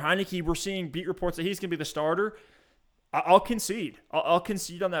about Taylor Heineke? We're seeing beat reports that he's going to be the starter. I'll concede. I'll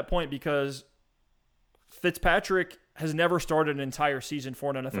concede on that point because Fitzpatrick has never started an entire season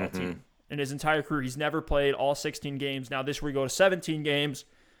for an NFL team. In his entire career, he's never played all 16 games. Now this we go to 17 games.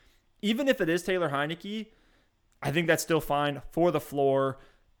 Even if it is Taylor Heineke, I think that's still fine for the floor.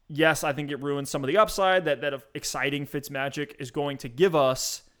 Yes, I think it ruins some of the upside that exciting Fitzmagic is going to give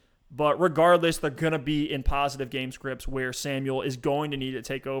us. But regardless, they're going to be in positive game scripts where Samuel is going to need to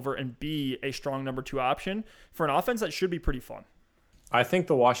take over and be a strong number 2 option for an offense that should be pretty fun. I think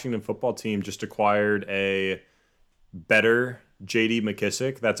the Washington football team just acquired a better J.D.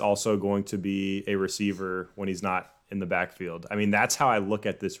 McKissic that's also going to be a receiver when he's not in the backfield. I mean, that's how I look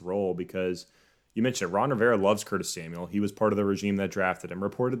at this role because you mentioned it, Ron Rivera loves Curtis Samuel. He was part of the regime that drafted him,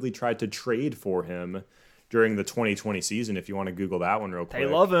 reportedly tried to trade for him during the 2020 season, if you want to Google that one real quick. They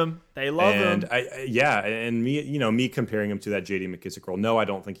love him. And me comparing him to that J.D. McKissic role, no, I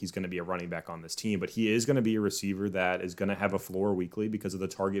don't think he's going to be a running back on this team, but he is going to be a receiver that is going to have a floor weekly because of the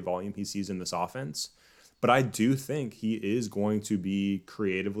target volume he sees in this offense. But I do think he is going to be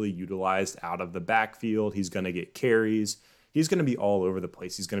creatively utilized out of the backfield. He's going to get carries. He's going to be all over the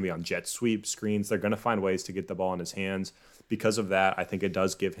place. He's going to be on jet sweep screens. They're going to find ways to get the ball in his hands. Because of that, I think it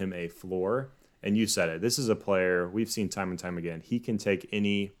does give him a floor. And you said it. This is a player we've seen time and time again. He can take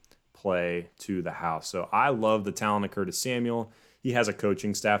any play to the house. So I love the talent of Curtis Samuel. He has a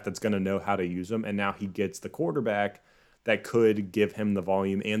coaching staff that's going to know how to use him. And now he gets the quarterback that could give him the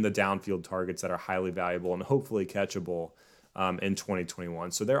volume and the downfield targets that are highly valuable and hopefully catchable in 2021.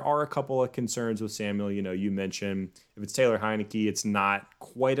 So there are a couple of concerns with Samuel. You mentioned if it's Taylor Heineke, it's not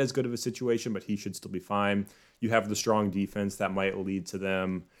quite as good of a situation, but he should still be fine. You have the strong defense that might lead to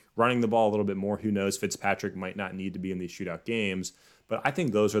them running the ball a little bit more. Who knows? Fitzpatrick might not need to be in these shootout games. But I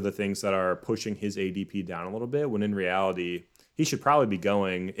think those are the things that are pushing his ADP down a little bit, when in reality, he should probably be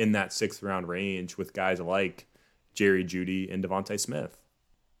going in that 6th round range with guys like Jerry Jeudy and Devontae Smith.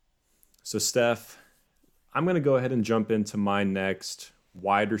 So, Steph, I'm going to go ahead and jump into my next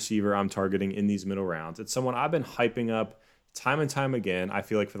wide receiver I'm targeting in these middle rounds. It's someone I've been hyping up time and time again, I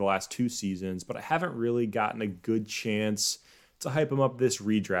feel like, for the last 2 seasons, but I haven't really gotten a good chance to hype him up this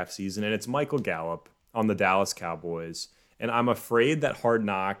redraft season, and it's Michael Gallup on the Dallas Cowboys. And I'm afraid that Hard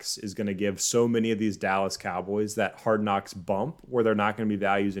Knocks is going to give so many of these Dallas Cowboys that Hard Knocks bump where they're not going to be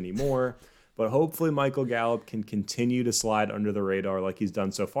values anymore. But hopefully Michael Gallup can continue to slide under the radar like he's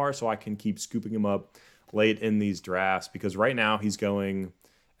done so far, so I can keep scooping him up late in these drafts, because right now he's going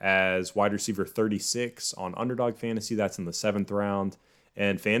as wide receiver 36 on Underdog Fantasy. That's in the 7th round.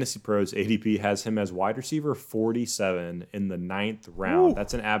 And Fantasy Pros ADP has him as wide receiver 47 in the 9th round. Ooh.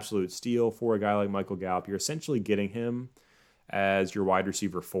 That's an absolute steal for a guy like Michael Gallup. You're essentially getting him as your wide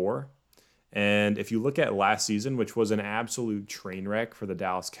receiver 4. And if you look at last season, which was an absolute train wreck for the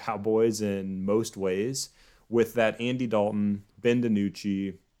Dallas Cowboys in most ways, with that Andy Dalton, Ben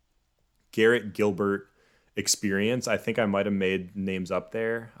DiNucci, Garrett Gilbert experience, I think I might have made names up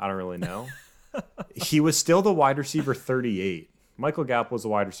there. I don't really know. He was still the wide receiver 38. Michael Gallup was the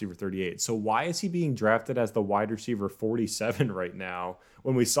wide receiver 38. So why is he being drafted as the wide receiver 47 right now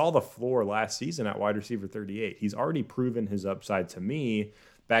when we saw the floor last season at wide receiver 38? He's already proven his upside to me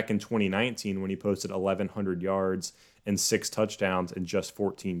back in 2019 when he posted 1,100 yards and 6 touchdowns in just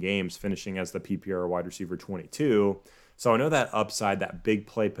 14 games, finishing as the PPR wide receiver 22. So I know that upside, that big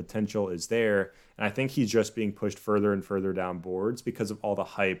play potential is there. And I think he's just being pushed further and further down boards because of all the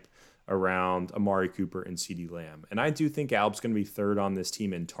hype around Amari Cooper and CeeDee Lamb. And I do think Gallup's going to be 3rd on this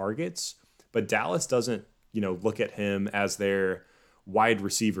team in targets, but Dallas doesn't, look at him as their wide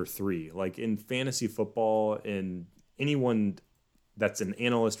receiver 3. Like in fantasy football, and anyone that's an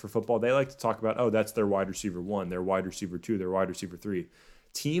analyst for football, they like to talk about, oh, that's their wide receiver 1, their wide receiver 2, their wide receiver 3.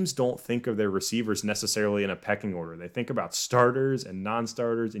 Teams don't think of their receivers necessarily in a pecking order. They think about starters and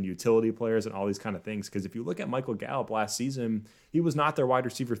non-starters and utility players and all these kind of things. Because if you look at Michael Gallup last season, he was not their wide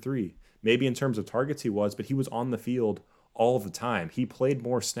receiver 3. Maybe in terms of targets he was, but he was on the field all the time. He played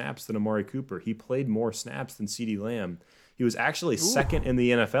more snaps than Amari Cooper. He played more snaps than CeeDee Lamb. He was actually second in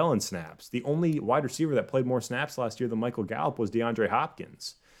the NFL in snaps. The only wide receiver that played more snaps last year than Michael Gallup was DeAndre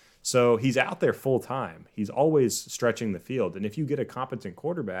Hopkins. So he's out there full time. He's always stretching the field. And if you get a competent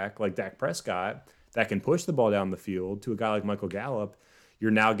quarterback like Dak Prescott that can push the ball down the field to a guy like Michael Gallup,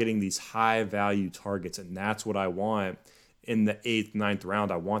 you're now getting these high value targets. And that's what I want in the 8th, 9th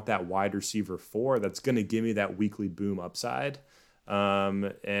round. I want that wide receiver 4 that's going to give me that weekly boom upside,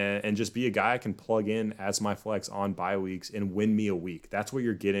 and just be a guy I can plug in as my flex on bye weeks and win me a week. That's what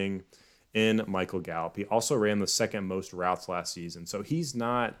you're getting in Michael Gallup. He also ran the 2nd most routes last season. So he's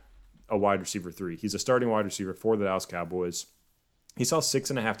not a wide receiver 3. He's a starting wide receiver for the Dallas Cowboys. He saw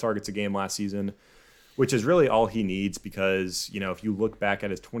 6.5 targets a game last season, which is really all he needs because, if you look back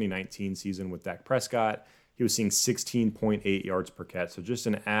at his 2019 season with Dak Prescott, he was seeing 16.8 yards per catch. So just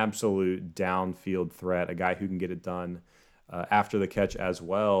an absolute downfield threat, a guy who can get it done after the catch as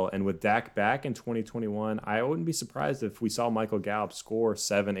well. And with Dak back in 2021, I wouldn't be surprised if we saw Michael Gallup score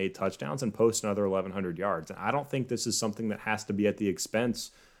 7-8 touchdowns and post another 1,100 yards. And I don't think this is something that has to be at the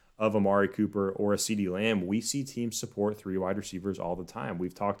expense of Amari Cooper or a CeeDee Lamb. We see teams support 3 wide receivers all the time.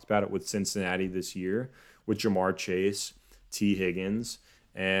 We've talked about it with Cincinnati this year, with Jamar Chase, T. Higgins,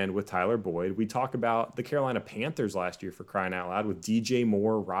 and with Tyler Boyd. We talk about the Carolina Panthers last year, for crying out loud, with DJ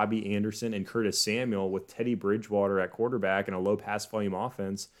Moore, Robbie Anderson, and Curtis Samuel, with Teddy Bridgewater at quarterback and a low pass volume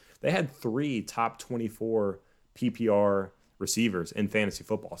offense. They had 3 top 24 PPR receivers in fantasy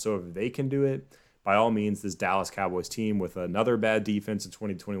football. So if they can do it, by all means, this Dallas Cowboys team with another bad defense in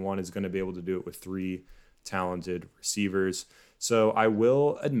 2021 is going to be able to do it with 3 talented receivers. So I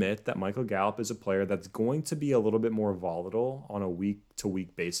will admit that Michael Gallup is a player that's going to be a little bit more volatile on a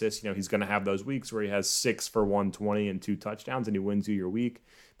week-to-week basis. He's going to have those weeks where he has 6 for 120 and 2 touchdowns and he wins you your week.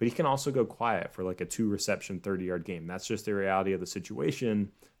 But he can also go quiet for like a 2-reception, 30-yard game. That's just the reality of the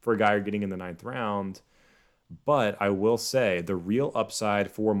situation for a guy you're getting in the 9th round. But I will say the real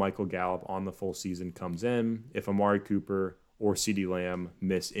upside for Michael Gallup on the full season comes in if Amari Cooper or CeeDee Lamb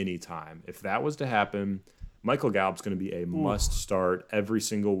miss any time. If that was to happen, Michael Gallup's going to be a must start every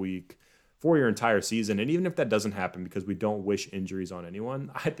single week for your entire season. And even if that doesn't happen, because we don't wish injuries on anyone,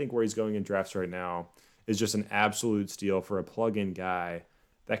 I think where he's going in drafts right now is just an absolute steal for a plug-in guy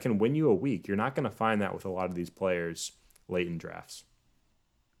that can win you a week. You're not going to find that with a lot of these players late in drafts.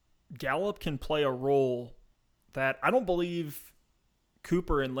 Gallup can play a role that I don't believe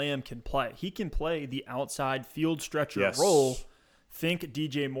Cooper and Lamb can play. He can play the outside field stretcher role. Think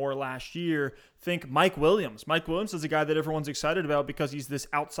DJ Moore last year. Think Mike Williams. Mike Williams is a guy that everyone's excited about because he's this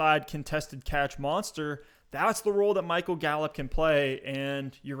outside contested catch monster. That's the role that Michael Gallup can play,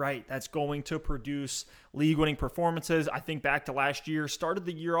 and you're right, that's going to produce league-winning performances. I think back to last year, started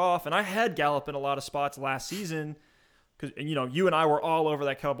the year off, and I had Gallup in a lot of spots last season, because you and I were all over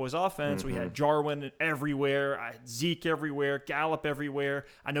that Cowboys offense. We had Jarwin everywhere. I had Zeke everywhere, Gallup everywhere.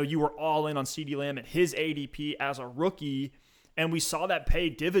 I know you were all in on CeeDee Lamb at his ADP as a rookie, and we saw that pay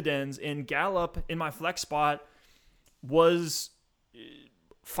dividends. And Gallup in my flex spot was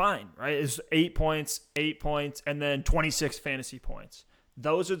fine, right? It's 8 points, and then 26 fantasy points.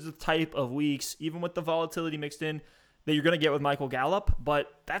 Those are the type of weeks, even with the volatility mixed in, that you're going to get with Michael Gallup. But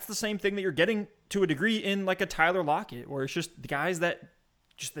that's the same thing that you're getting to a degree in like a Tyler Lockett, where it's just the guys that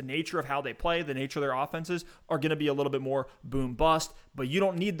just the nature of how they play, the nature of their offenses are going to be a little bit more boom bust, but you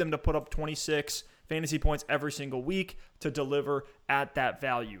don't need them to put up 26 fantasy points every single week to deliver at that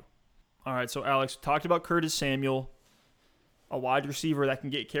value. All right, so Alex, talked about Curtis Samuel, a wide receiver that can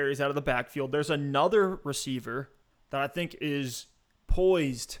get carries out of the backfield. There's another receiver that I think is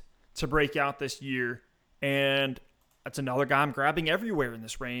poised to break out this year, and that's another guy I'm grabbing everywhere in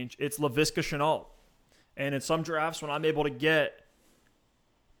this range. It's Laviska Shenault. And in some drafts, when I'm able to get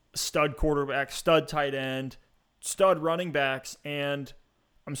stud quarterback, stud tight end, stud running backs, and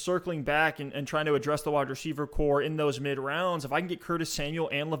I'm circling back and trying to address the wide receiver core in those mid rounds. If I can get Curtis Samuel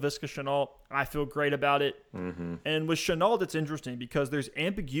and Laviska Shenault, I feel great about it. Mm-hmm. And with Shenault, it's interesting because there's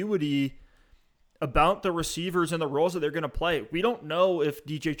ambiguity about the receivers and the roles that they're going to play. We don't know if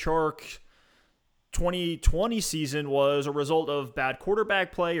DJ Chark's 2020 season was a result of bad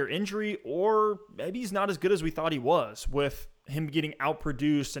quarterback play or injury, or maybe he's not as good as we thought he was, with him getting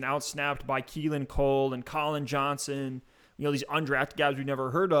outproduced and outsnapped by Keelan Cole and Colin Johnson, these undrafted guys we've never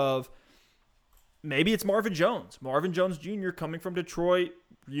heard of. Maybe it's Marvin Jones. Marvin Jones Jr. coming from Detroit,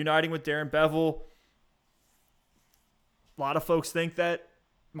 reuniting with Darren Bevel. A lot of folks think that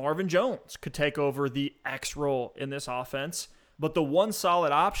Marvin Jones could take over the X role in this offense. But the one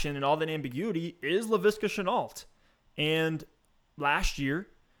solid option in all that ambiguity is Laviska Shenault. And last year,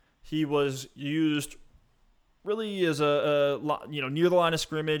 he was used really as a near the line of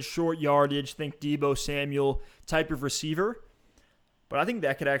scrimmage, short yardage, think Deebo Samuel type of receiver. But I think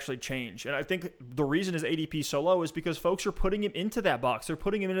that could actually change. And I think the reason his ADP so low is because folks are putting him into that box. They're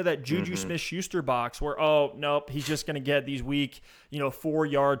putting him into that Juju Smith-Schuster box where, oh, nope, he's just going to get these weak,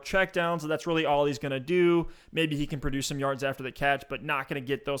 4-yard checkdowns. So that's really all he's going to do. Maybe he can produce some yards after the catch, but not going to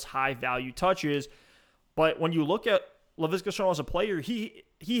get those high-value touches. But when you look at Laviska Shenault as a player, he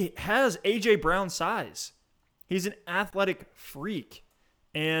has A.J. Brown size. He's an athletic freak.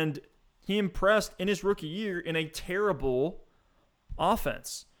 And he impressed in his rookie year in a terrible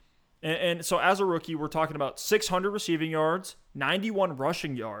offense. And so as a rookie, we're talking about 600 receiving yards, 91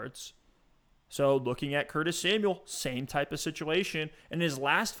 rushing yards. So looking at Curtis Samuel, same type of situation. In his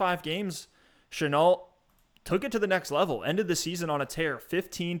last 5 games, Shenault took it to the next level, ended the season on a tear,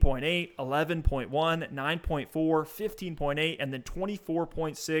 15.8, 11.1, 9.4, 15.8, and then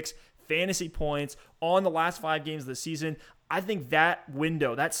 24.6 fantasy points on the last 5 games of the season. I think that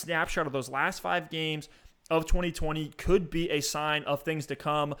window, that snapshot of those last 5 games of 2020 could be a sign of things to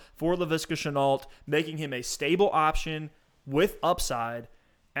come for Laviska Shenault, making him a stable option with upside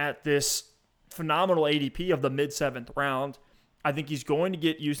at this phenomenal ADP of the mid-7th round. I think he's going to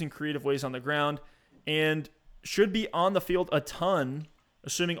get used in creative ways on the ground and should be on the field a ton,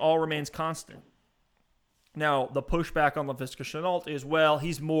 assuming all remains constant. Now, the pushback on Laviska Shenault is, well,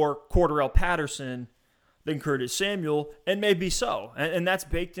 he's more Cordarrelle Patterson than Curtis Samuel, and maybe so. And that's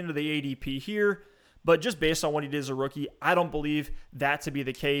baked into the ADP here. But just based on what he did as a rookie, I don't believe that to be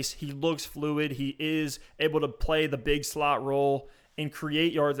the case. He looks fluid. He is able to play the big slot role and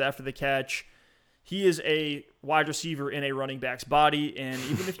create yards after the catch. He is a wide receiver in a running back's body. And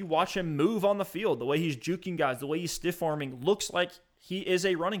even if you watch him move on the field, the way he's juking guys, the way he's stiff-arming, looks like he is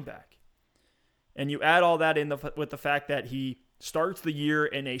a running back. And you add all that in with the fact that he starts the year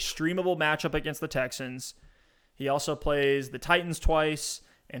in a streamable matchup against the Texans. He also plays the Titans twice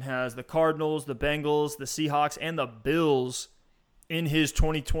and has the Cardinals, the Bengals, the Seahawks, and the Bills in his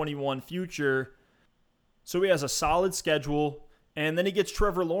 2021 future. So he has a solid schedule, and then he gets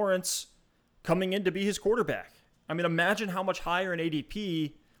Trevor Lawrence coming in to be his quarterback. I mean, imagine how much higher in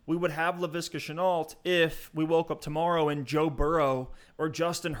ADP we would have Laviska Shenault if we woke up tomorrow and Joe Burrow or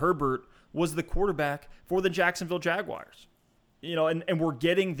Justin Herbert was the quarterback for the Jacksonville Jaguars. And we're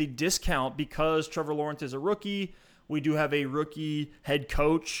getting the discount because Trevor Lawrence is a rookie. We do have a rookie head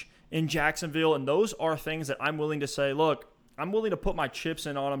coach in Jacksonville, and those are things that I'm willing to say, look, I'm willing to put my chips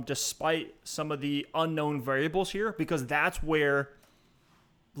in on them despite some of the unknown variables here, because that's where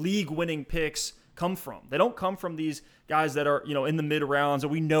league-winning picks come from. They don't come from these guys that are, in the mid-rounds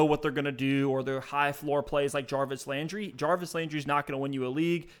and we know what they're going to do, or they're high-floor plays like Jarvis Landry. Jarvis Landry's not going to win you a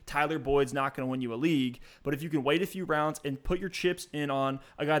league. Tyler Boyd's not going to win you a league. But if you can wait a few rounds and put your chips in on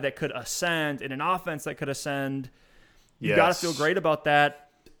a guy that could ascend in an offense that could ascend, you got to feel great about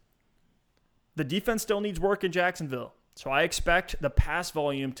that. The defense still needs work in Jacksonville. So I expect the pass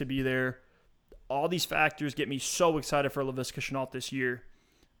volume to be there. All these factors get me so excited for Laviska Shenault this year.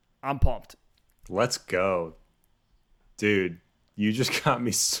 I'm pumped. Let's go. Dude, You just got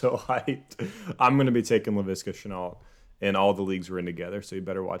me so hyped. I'm going to be taking Laviska Shenault in all the leagues we're in together, so you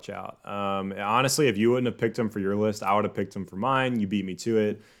better watch out. Honestly, if you wouldn't have picked him for your list, I would have picked him for mine. You beat me to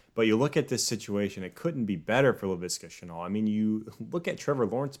it. But you look at this situation, it couldn't be better for Laviska Shenault. I mean, you look at Trevor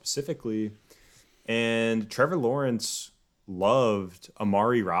Lawrence specifically, and Trevor Lawrence loved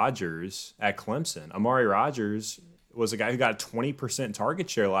Amari Rodgers at Clemson. Amari Rodgers was a guy who got a 20% target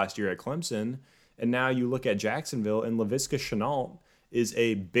share last year at Clemson. And now you look at Jacksonville, and Laviska Shenault is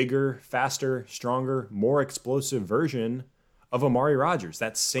a bigger, faster, stronger, more explosive version of Amari Rodgers.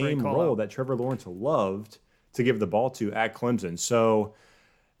 That same role that Trevor Lawrence loved to give the ball to at Clemson. So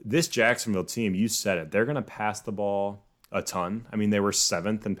this Jacksonville team, you said it, they're going to pass the ball a ton. I mean, they were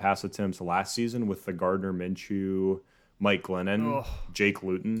 7th in pass attempts last season with the Gardner Minshew, Mike Glennon, Jake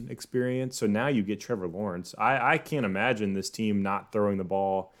Luton experience. So now you get Trevor Lawrence. I can't imagine this team not throwing the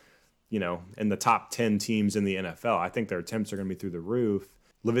ball, in the top 10 teams in the NFL. I think their attempts are going to be through the roof.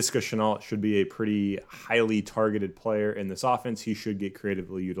 Laviska Shenault should be a pretty highly targeted player in this offense. He should get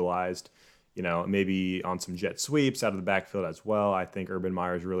creatively utilized, maybe on some jet sweeps out of the backfield as well. I think Urban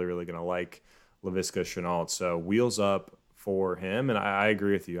Meyer is really, really going to like Laviska Shenault. So wheels up for him. And I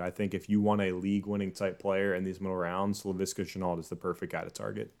agree with you. I think if you want a league-winning type player in these middle rounds, Laviska Shenault is the perfect guy to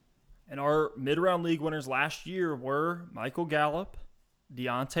target. And our mid-round league winners last year were Michael Gallup,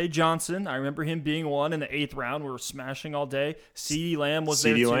 Deontay Johnson. I remember him being one in the 8th round. We were smashing all day. CeeDee Lamb was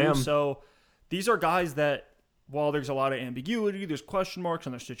there too. So these are guys that, while there's a lot of ambiguity, there's question marks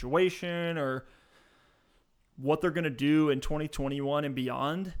on their situation or what they're going to do in 2021 and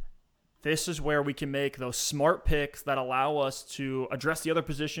beyond, this is where we can make those smart picks that allow us to address the other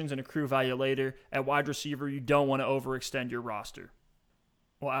positions and accrue value later. At wide receiver, you don't want to overextend your roster.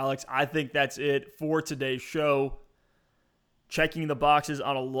 Well, Alex, I think that's it for today's show. Checking the boxes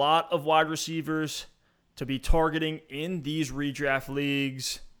on a lot of wide receivers to be targeting in these redraft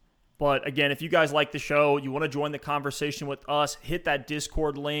leagues. But again, if you guys like the show, you want to join the conversation with us, hit that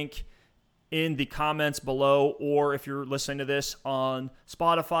Discord link in the comments below. Or if you're listening to this on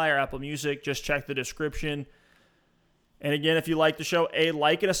Spotify or Apple Music, just check the description. And again, if you like the show, a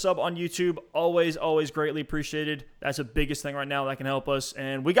like and a sub on YouTube, always, always greatly appreciated. That's the biggest thing right now that can help us.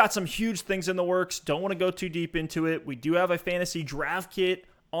 And we got some huge things in the works. Don't want to go too deep into it. We do have a fantasy draft kit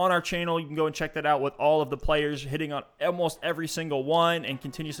on our channel. You can go and check that out with all of the players hitting on almost every single one and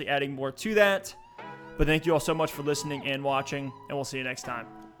continuously adding more to that. But thank you all so much for listening and watching, and we'll see you next time.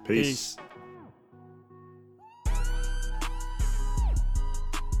 Peace.